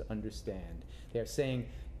asking us to understand. They're saying,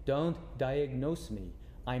 don't diagnose me.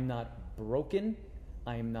 I'm not broken.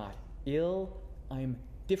 I'm not ill. I'm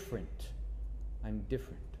different. I'm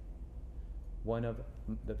different. One of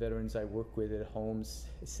the veterans I work with at home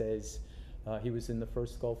says, he was in the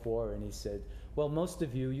first Gulf War, and he said, well, most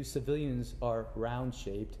of you civilians are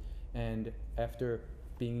round-shaped, and after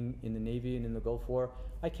being in the Navy and in the Gulf War,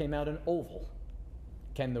 I came out an oval.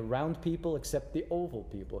 Can the round people accept the oval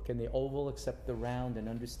people? Can the oval accept the round, and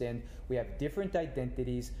understand we have different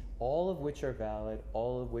identities, all of which are valid,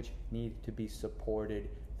 all of which need to be supported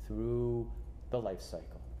through the life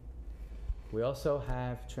cycle. We also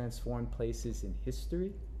have transformed places in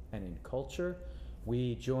history and in culture.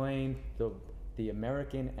 We join the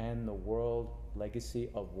American and the world legacy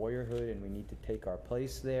of warriorhood, and we need to take our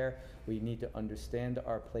place there. We need to understand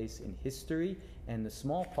our place in history and the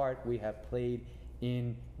small part we have played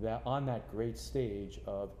on that great stage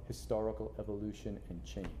of historical evolution and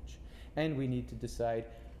change. And we need to decide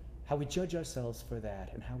how we judge ourselves for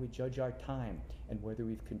that, and how we judge our time, and whether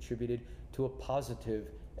we've contributed to a positive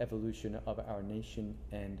evolution of our nation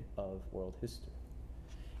and of world history.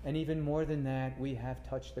 And even more than that, we have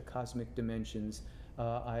touched the cosmic dimensions. We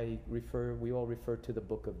all refer to the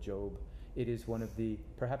book of Job. It is one of the,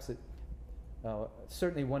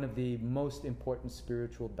 certainly one of the most important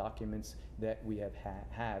spiritual documents that we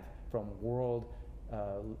have from world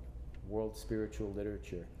spiritual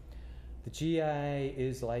literature. The GI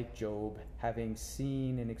is like Job, having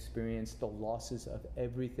seen and experienced the losses of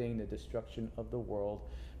everything, the destruction of the world,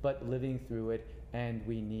 but living through it, and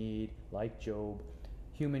we need, like Job,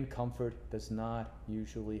 human comfort does not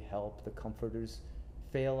usually help. The comforters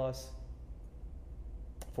fail us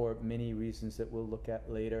for many reasons that we'll look at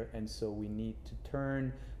later, and so we need to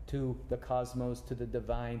turn to the cosmos, to the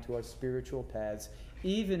divine, to our spiritual paths.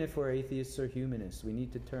 Even if we're atheists or humanists, we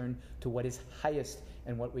need to turn to what is highest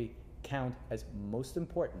and what we count as most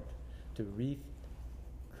important, to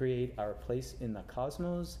recreate our place in the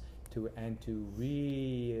cosmos, and to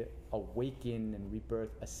reawaken and rebirth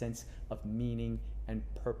a sense of meaning and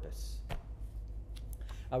purpose.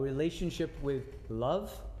 Our relationship with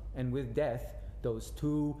love and with death, those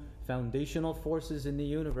two foundational forces in the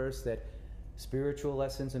universe that spiritual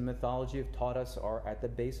lessons and mythology have taught us are at the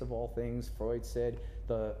base of all things. Freud said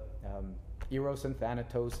the Eros and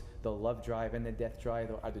Thanatos, the love drive and the death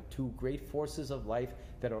drive, are the two great forces of life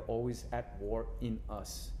that are always at war in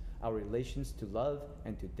us. Our relations to love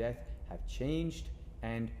and to death have changed,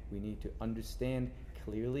 and we need to understand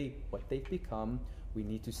clearly what they've become. We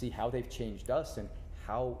need to see how they've changed us and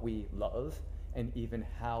how we love, and even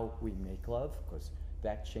how we make love, because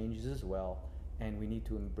that changes as well. And we need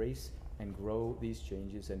to embrace and grow these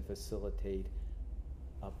changes and facilitate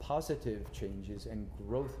positive changes and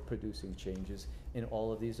growth-producing changes in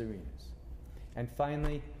all of these arenas. And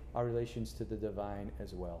finally, our relations to the divine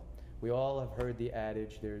as well. We all have heard the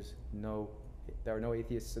adage, there are no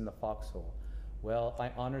atheists in the foxhole. Well,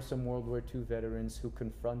 I honor some World War II veterans who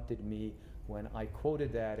confronted me when I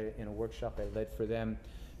quoted that in a workshop I led for them.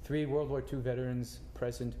 3 World War II veterans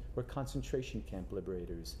present were concentration camp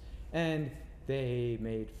liberators. And they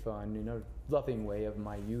made fun in a loving way of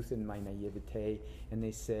my youth and my naivete. And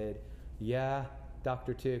they said, yeah,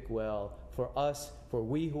 Dr. Tick, well, for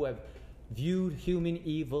we who have viewed human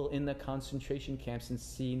evil in the concentration camps and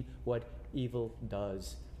seen what evil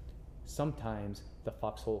does, sometimes the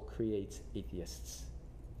foxhole creates atheists.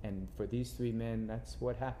 And for these 3 men, that's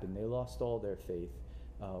what happened. They lost all their faith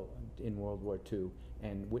in World War II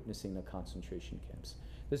and witnessing the concentration camps.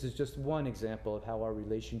 This is just one example of how our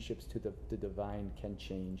relationships to the divine can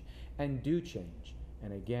change and do change.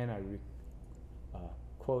 And again, I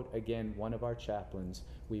quote again one of our chaplains,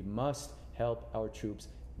 we must help our troops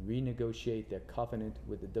renegotiate their covenant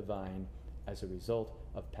with the divine as a result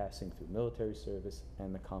of passing through military service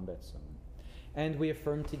and the combat zone. And we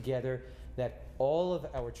affirm together that all of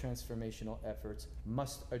our transformational efforts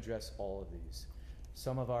must address all of these.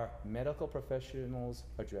 Some of our medical professionals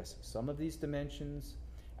address some of these dimensions.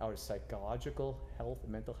 Our psychological health,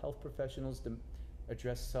 mental health professionals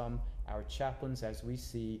address some. Our chaplains, as we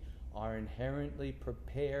see, are inherently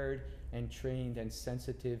prepared and trained and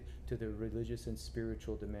sensitive to the religious and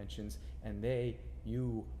spiritual dimensions, and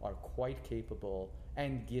you are quite capable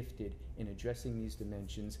and gifted in addressing these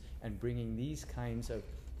dimensions and bringing these kinds of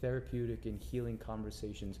therapeutic and healing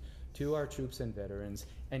conversations to our troops and veterans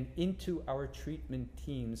and into our treatment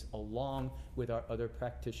teams along with our other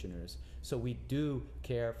practitioners. So we do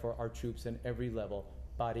care for our troops on every level,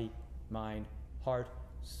 body, mind, heart,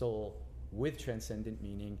 soul, with transcendent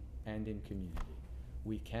meaning and in community.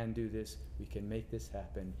 We can do this, we can make this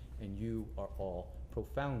happen, and you are all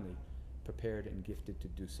profoundly prepared and gifted to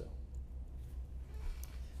do so.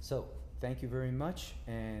 So, thank you very much,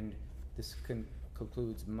 and this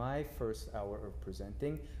concludes my first hour of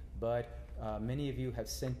presenting, but many of you have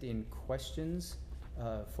sent in questions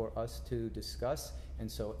for us to discuss, and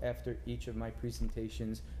so after each of my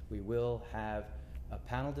presentations, we will have a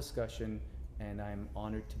panel discussion, and I'm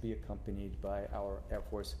honored to be accompanied by our Air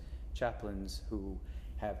Force chaplains who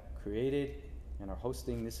have created and are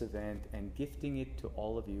hosting this event and gifting it to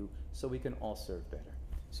all of you so we can all serve better.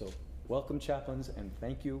 So welcome, chaplains, and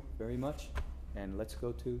thank you very much, and let's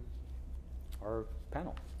go to our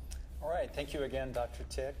panel. All right, thank you again, Dr.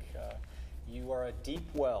 Tick. You are a deep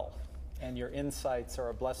well, and your insights are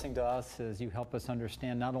a blessing to us as you help us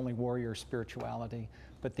understand not only warrior spirituality,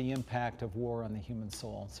 but the impact of war on the human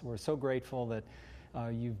soul. So we're so grateful that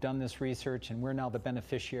you've done this research, and we're now the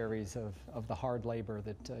beneficiaries of the hard labor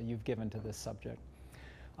that you've given to this subject.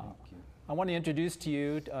 Thank you. I want to introduce to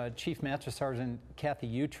you Chief Master Sergeant Kathy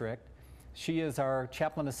Utrecht. She is our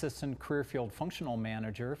Chaplain Assistant Career Field Functional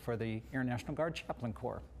Manager for the Air National Guard Chaplain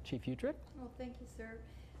Corps. Chief Utrecht? Well, thank you, sir.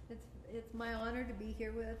 It's my honor to be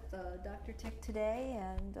here with Dr. Tick today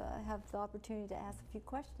and have the opportunity to ask a few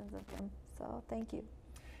questions of him. So thank you.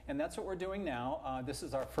 And that's what we're doing now. This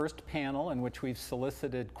is our first panel in which we've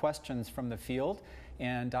solicited questions from the field,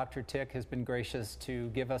 and Dr. Tick has been gracious to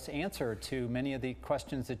give us answer to many of the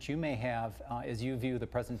questions that you may have as you view the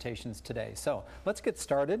presentations today. So let's get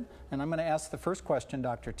started, and I'm going to ask the first question,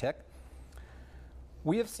 Dr. Tick.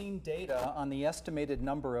 We have seen data on the estimated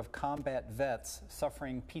number of combat vets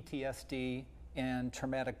suffering PTSD and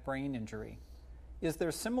traumatic brain injury. Is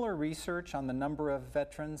there similar research on the number of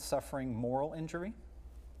veterans suffering moral injury?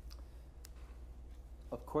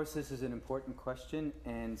 Of course, this is an important question,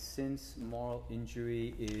 and since moral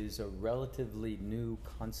injury is a relatively new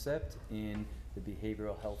concept in the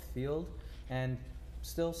behavioral health field, and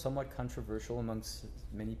still somewhat controversial amongst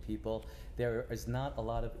many people, there is not a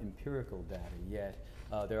lot of empirical data yet.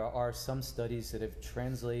 There are some studies that have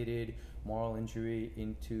translated moral injury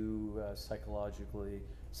into psychological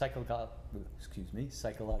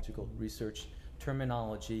research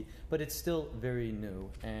terminology, but it's still very new,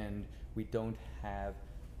 and we don't have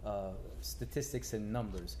statistics and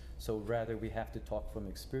numbers. So rather, we have to talk from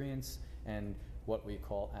experience and what we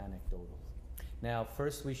call anecdotal. Now,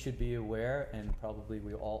 first we should be aware, and probably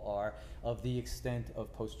we all are, of the extent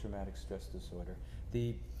of post-traumatic stress disorder.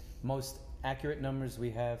 The most accurate numbers we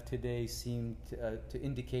have today seem to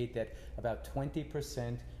indicate that about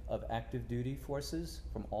 20% of active duty forces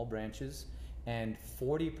from all branches and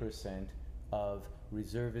 40% of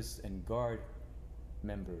reservists and guard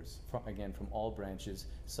members, from all branches,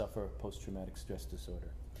 suffer post-traumatic stress disorder.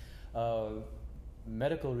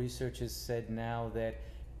 Medical research has said now that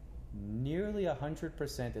nearly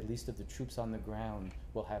 100%, at least of the troops on the ground,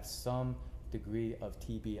 will have some degree of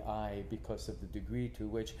TBI because of the degree to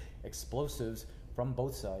which explosives from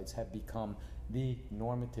both sides have become the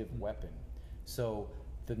normative weapon. So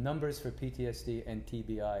the numbers for PTSD and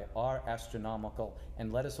TBI are astronomical,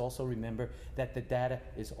 and let us also remember that the data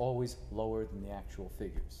is always lower than the actual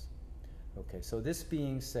figures. Okay, so this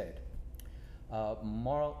being said,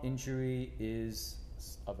 moral injury is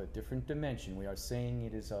of a different dimension. We are saying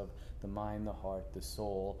it is of the mind, the heart, the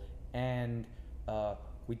soul, and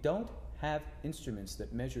we don't have instruments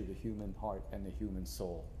that measure the human heart and the human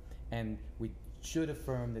soul. And we should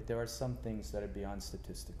affirm that there are some things that are beyond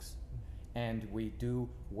statistics. And we do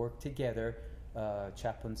work together,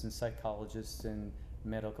 chaplains and psychologists and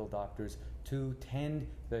medical doctors, to tend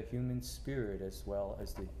the human spirit as well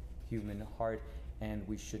as the human heart. And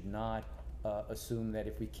we should not assume that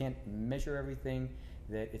if we can't measure everything,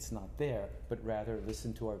 that it's not there, but rather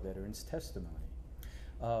listen to our veterans' testimony.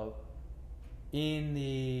 In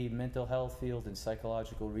the mental health field and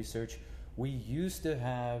psychological research, we used to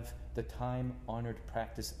have the time-honored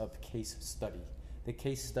practice of case study, the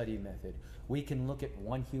case study method. We can look at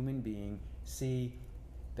one human being, see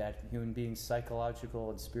that human being's psychological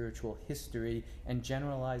and spiritual history, and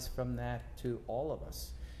generalize from that to all of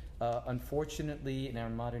us. Unfortunately, in our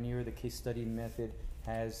modern era, the case study method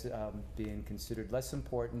has been considered less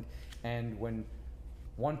important, and when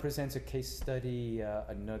one presents a case study,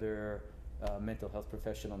 another mental health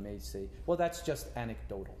professional may say, well, that's just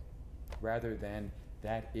anecdotal, rather than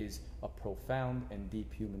that is a profound and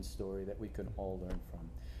deep human story that we can all learn from.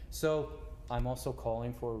 So I'm also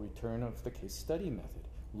calling for a return of the case study method,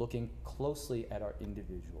 looking closely at our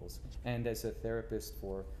individuals. And as a therapist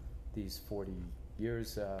for these 40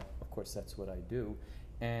 years, of course, that's what I do.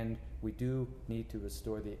 And we do need to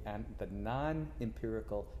restore the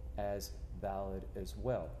non-empirical as valid as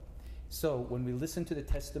well. So when we listen to the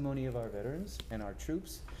testimony of our veterans and our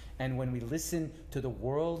troops, and when we listen to the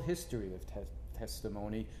world history of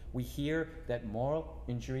testimony, we hear that moral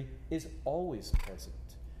injury is always present,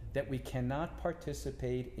 that we cannot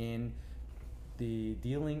participate in the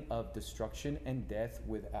dealing of destruction and death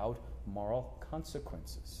without moral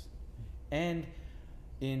consequences. And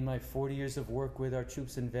in my 40 years of work with our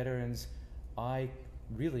troops and veterans, I've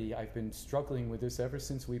been struggling with this ever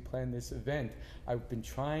since we planned this event. I've been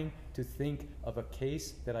trying to think of a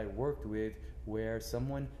case that I worked with where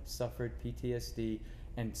someone suffered PTSD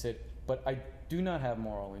and said, but I do not have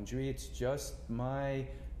moral injury, it's just my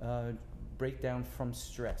breakdown from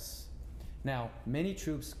stress. Now, many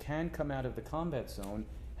troops can come out of the combat zone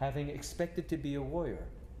having expected to be a warrior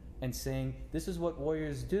and saying, this is what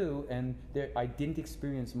warriors do, and I didn't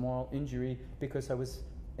experience moral injury because I was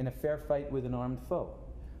in a fair fight with an armed foe.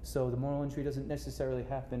 So the moral injury doesn't necessarily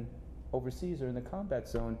happen overseas or in the combat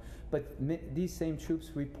zone, but these same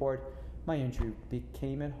troops report My injury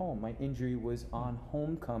became at home. My injury was on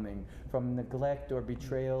homecoming from neglect or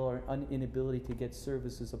betrayal or inability to get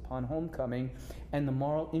services upon homecoming. And the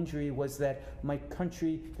moral injury was that my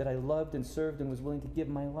country that I loved and served and was willing to give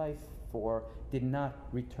my life for did not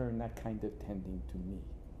return that kind of tending to me.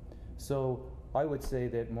 So I would say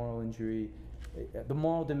that moral injury, the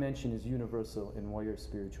moral dimension is universal in warrior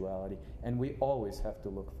spirituality, and we always have to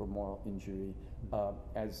look for moral injury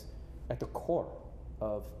as at the core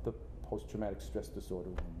of the post-traumatic stress disorder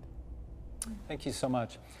wound. Thank you so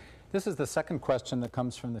much. This is the second question that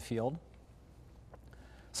comes from the field.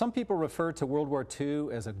 Some people refer to World War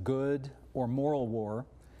II as a good or moral war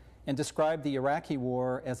and describe the Iraqi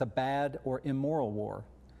war as a bad or immoral war.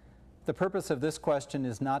 The purpose of this question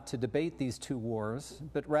is not to debate these two wars,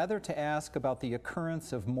 but rather to ask about the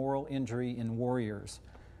occurrence of moral injury in warriors,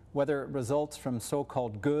 whether it results from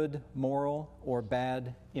so-called good, moral, or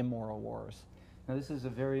bad, immoral wars. Now, this is a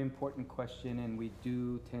very important question, and we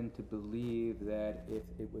do tend to believe that if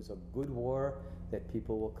it was a good war, that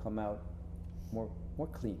people will come out more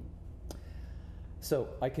clean. So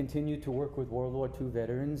I continue to work with World War II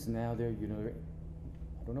veterans. Now they're,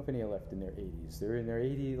 I don't know if any are left in their 80s. They're in their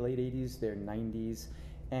late 80s, their 90s,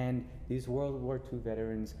 and these World War II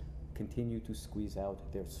veterans continue to squeeze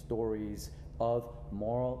out their stories of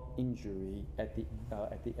moral injury at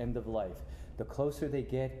the end of life. The closer they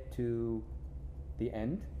get to the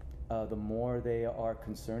end, the more they are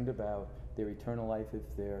concerned about their eternal life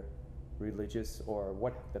if they're religious or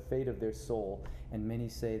what the fate of their soul. And many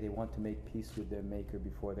say they want to make peace with their Maker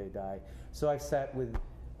before they die. So I've sat with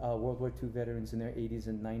World War II veterans in their 80s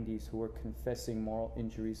and 90s who are confessing moral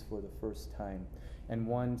injuries for the first time. And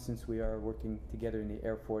one, since we are working together in the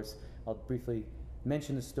Air Force, I'll briefly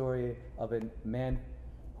mention the story of a man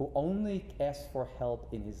who only asked for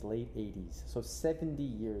help in his late 80s, so 70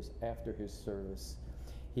 years after his service.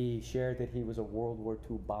 He shared that he was a World War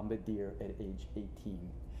II bombardier at age 18.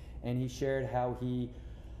 And he shared how he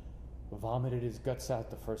vomited his guts out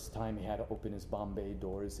the first time he had to open his bomb bay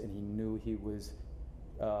doors, and he knew he was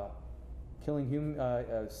killing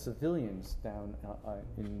civilians down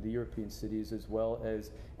in the European cities as well as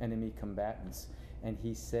enemy combatants. And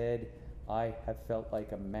he said, I have felt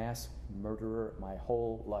like a mass murderer my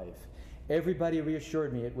whole life. Everybody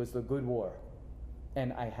reassured me it was the good war,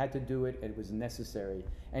 and I had to do it, and it was necessary.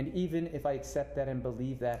 And even if I accept that and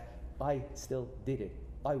believe that, I still did it.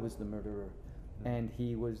 I was the murderer. And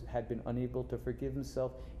he had been unable to forgive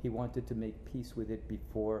himself. He wanted to make peace with it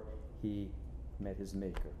before he met his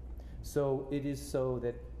Maker. So it is so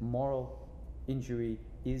that moral injury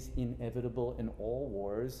is inevitable in all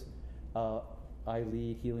wars. I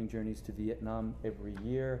lead healing journeys to Vietnam every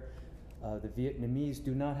year. The Vietnamese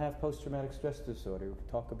do not have post-traumatic stress disorder.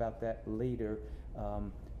 We'll talk about that later,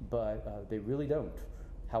 but they really don't.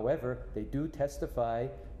 However, they do testify,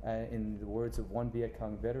 in the words of one Viet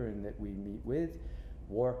Cong veteran that we meet with,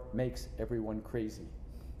 war makes everyone crazy.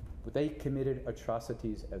 But they committed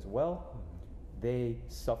atrocities as well. They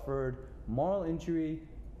suffered moral injury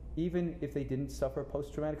even if they didn't suffer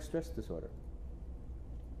post-traumatic stress disorder.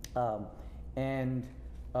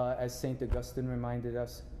 As St. Augustine reminded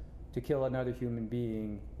us, to kill another human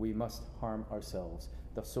being, we must harm ourselves.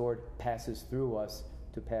 The sword passes through us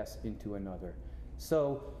to pass into another.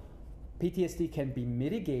 So PTSD can be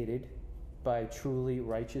mitigated by truly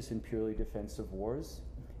righteous and purely defensive wars.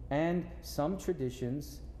 And some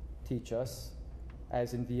traditions teach us,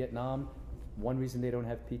 as in Vietnam, one reason they don't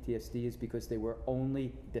have PTSD is because they were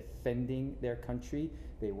only defending their country.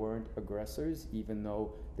 They weren't aggressors, even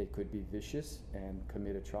though they could be vicious and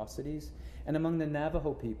commit atrocities. And among the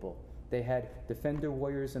Navajo people, they had defender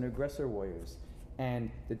warriors and aggressor warriors.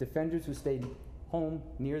 And the defenders who stayed home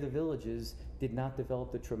near the villages did not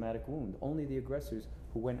develop the traumatic wound. Only the aggressors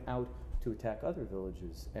who went out to attack other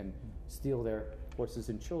villages and steal their horses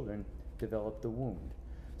and children developed the wound.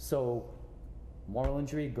 So moral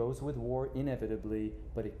injury goes with war inevitably,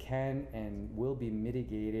 but it can and will be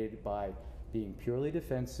mitigated by being purely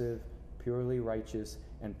defensive, purely righteous,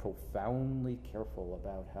 and profoundly careful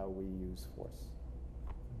about how we use force.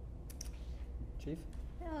 Chief?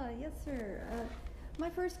 Yes, sir. My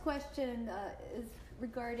first question is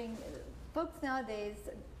regarding folks nowadays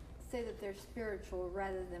say that they're spiritual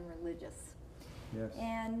rather than religious. Yes.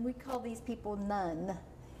 And we call these people none.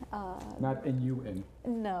 Not N-U-N.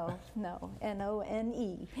 No,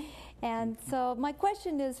 N-O-N-E. And so my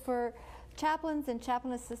question is for chaplains and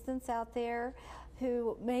chaplain assistants out there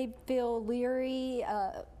who may feel leery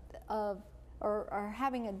of or are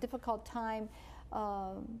having a difficult time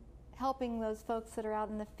helping those folks that are out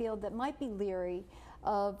in the field that might be leery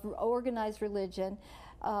of organized religion.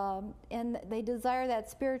 and they desire that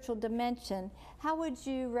spiritual dimension. How would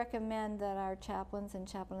you recommend that our chaplains and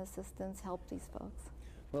chaplain assistants help these folks?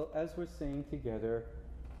 Well, as we're saying together,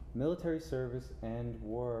 military service and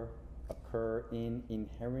war occur in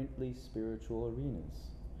inherently spiritual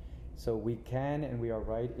arenas. So we can and we are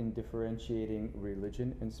right in differentiating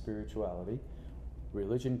religion and spirituality.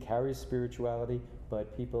 Religion carries spirituality,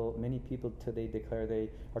 but many people today declare they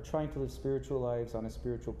are trying to live spiritual lives on a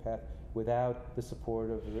spiritual path without the support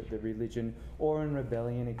of the religion, or in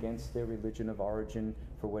rebellion against their religion of origin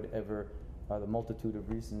for whatever the multitude of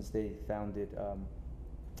reasons they found it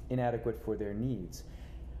inadequate for their needs.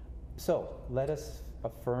 So let us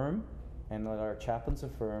affirm, and let our chaplains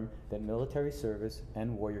affirm, that military service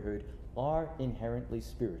and warriorhood are inherently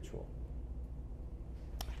spiritual.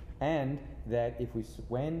 And that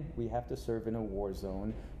when we have to serve in a war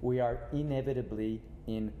zone, we are inevitably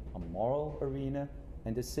in a moral arena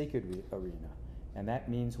and a sacred arena. And that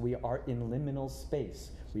means we are in liminal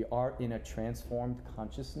space. We are in a transformed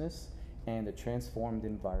consciousness and a transformed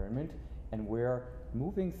environment, and we're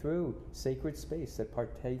moving through sacred space that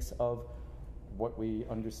partakes of what we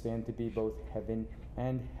understand to be both heaven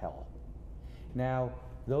and hell. Now,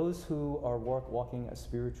 those who are walking a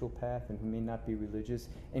spiritual path and who may not be religious,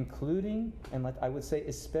 including, and I would say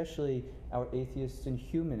especially our atheists and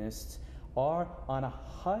humanists, are on a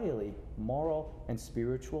highly moral and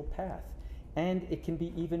spiritual path. And it can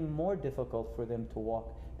be even more difficult for them to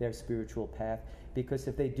walk their spiritual path, because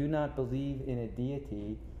if they do not believe in a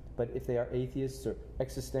deity, but if they are atheists or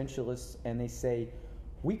existentialists and they say,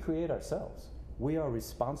 we create ourselves, we are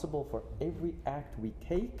responsible for every act we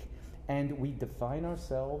take, and we define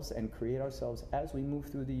ourselves and create ourselves as we move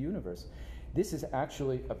through the universe. This is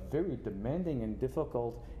actually a very demanding and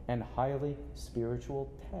difficult and highly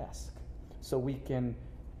spiritual task. So we can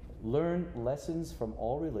learn lessons from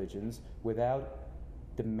all religions without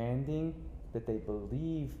demanding that they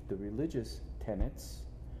believe the religious tenets,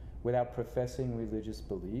 without professing religious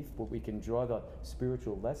belief, but we can draw the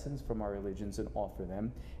spiritual lessons from our religions and offer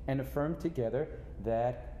them, and affirm together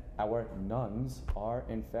that our nuns are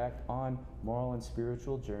in fact on moral and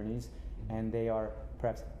spiritual journeys, and they are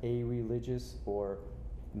perhaps a-religious or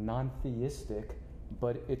non-theistic,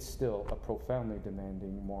 but it's still a profoundly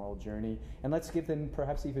demanding moral journey. And let's give them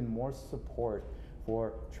perhaps even more support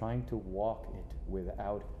for trying to walk it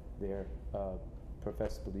without their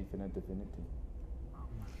professed belief in a divinity.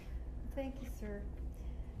 Thank you, sir.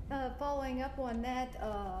 Following up on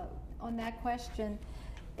that question,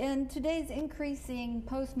 in today's increasing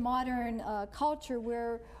postmodern culture,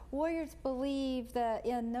 where warriors believe that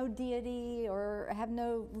in no deity or have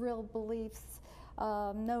no real beliefs,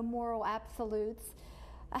 no moral absolutes,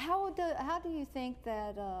 how do you think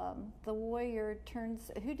that the warrior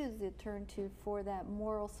who does it turn to for that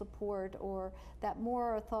moral support or that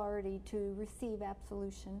moral authority to receive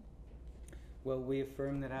absolution? Well, we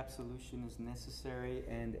affirm that absolution is necessary,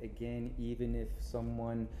 and again, even if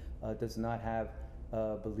someone does not have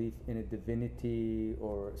belief in a divinity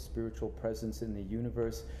or spiritual presence in the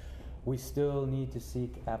universe, we still need to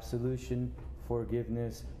seek absolution,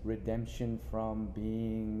 forgiveness, redemption from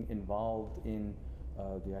being involved in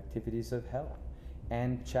the activities of hell.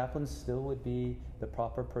 And chaplains still would be the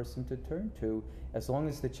proper person to turn to, as long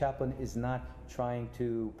as the chaplain is not trying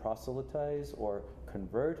to proselytize or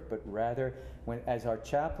convert, but rather, as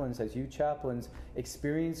you chaplains,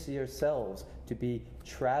 experience yourselves to be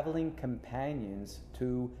traveling companions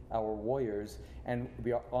to our warriors, and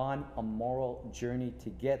we are on a moral journey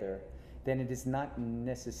together, then it is not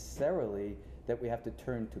necessarily that we have to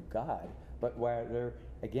turn to God, but rather,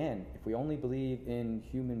 again, if we only believe in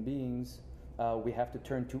human beings, we have to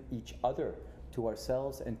turn to each other, to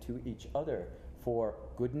ourselves and to each other, for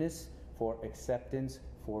goodness, for acceptance,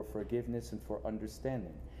 for forgiveness, and for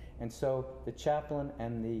understanding. And so the chaplain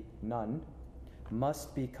and the nun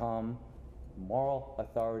must become moral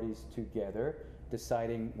authorities together,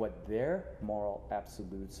 deciding what their moral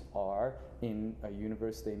absolutes are in a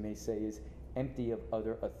universe they may say is empty of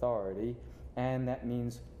other authority. And that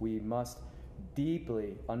means we must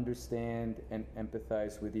deeply understand and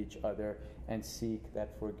empathize with each other and seek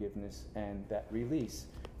that forgiveness and that release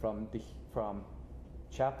from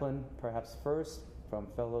chaplain perhaps first, from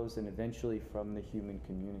fellows, and eventually from the human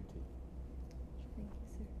community. Thank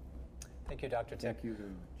you, sir. Thank you, Dr. Tick. Thank you very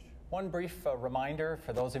much. One brief reminder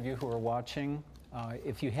for those of you who are watching.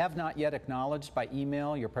 If you have not yet acknowledged by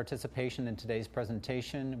email your participation in today's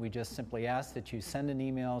presentation, we just simply ask that you send an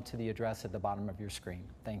email to the address at the bottom of your screen.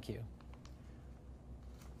 Thank you.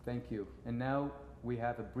 Thank you. And now we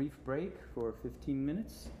have a brief break for 15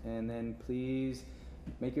 minutes, and then please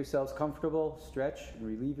Make yourselves comfortable, stretch, and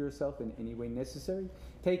relieve yourself in any way necessary.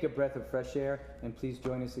 Take a breath of fresh air, and please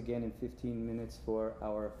join us again in 15 minutes for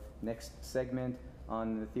our next segment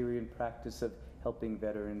on the theory and practice of helping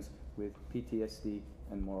veterans with PTSD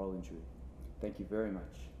and moral injury. Thank you very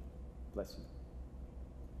much. Bless you.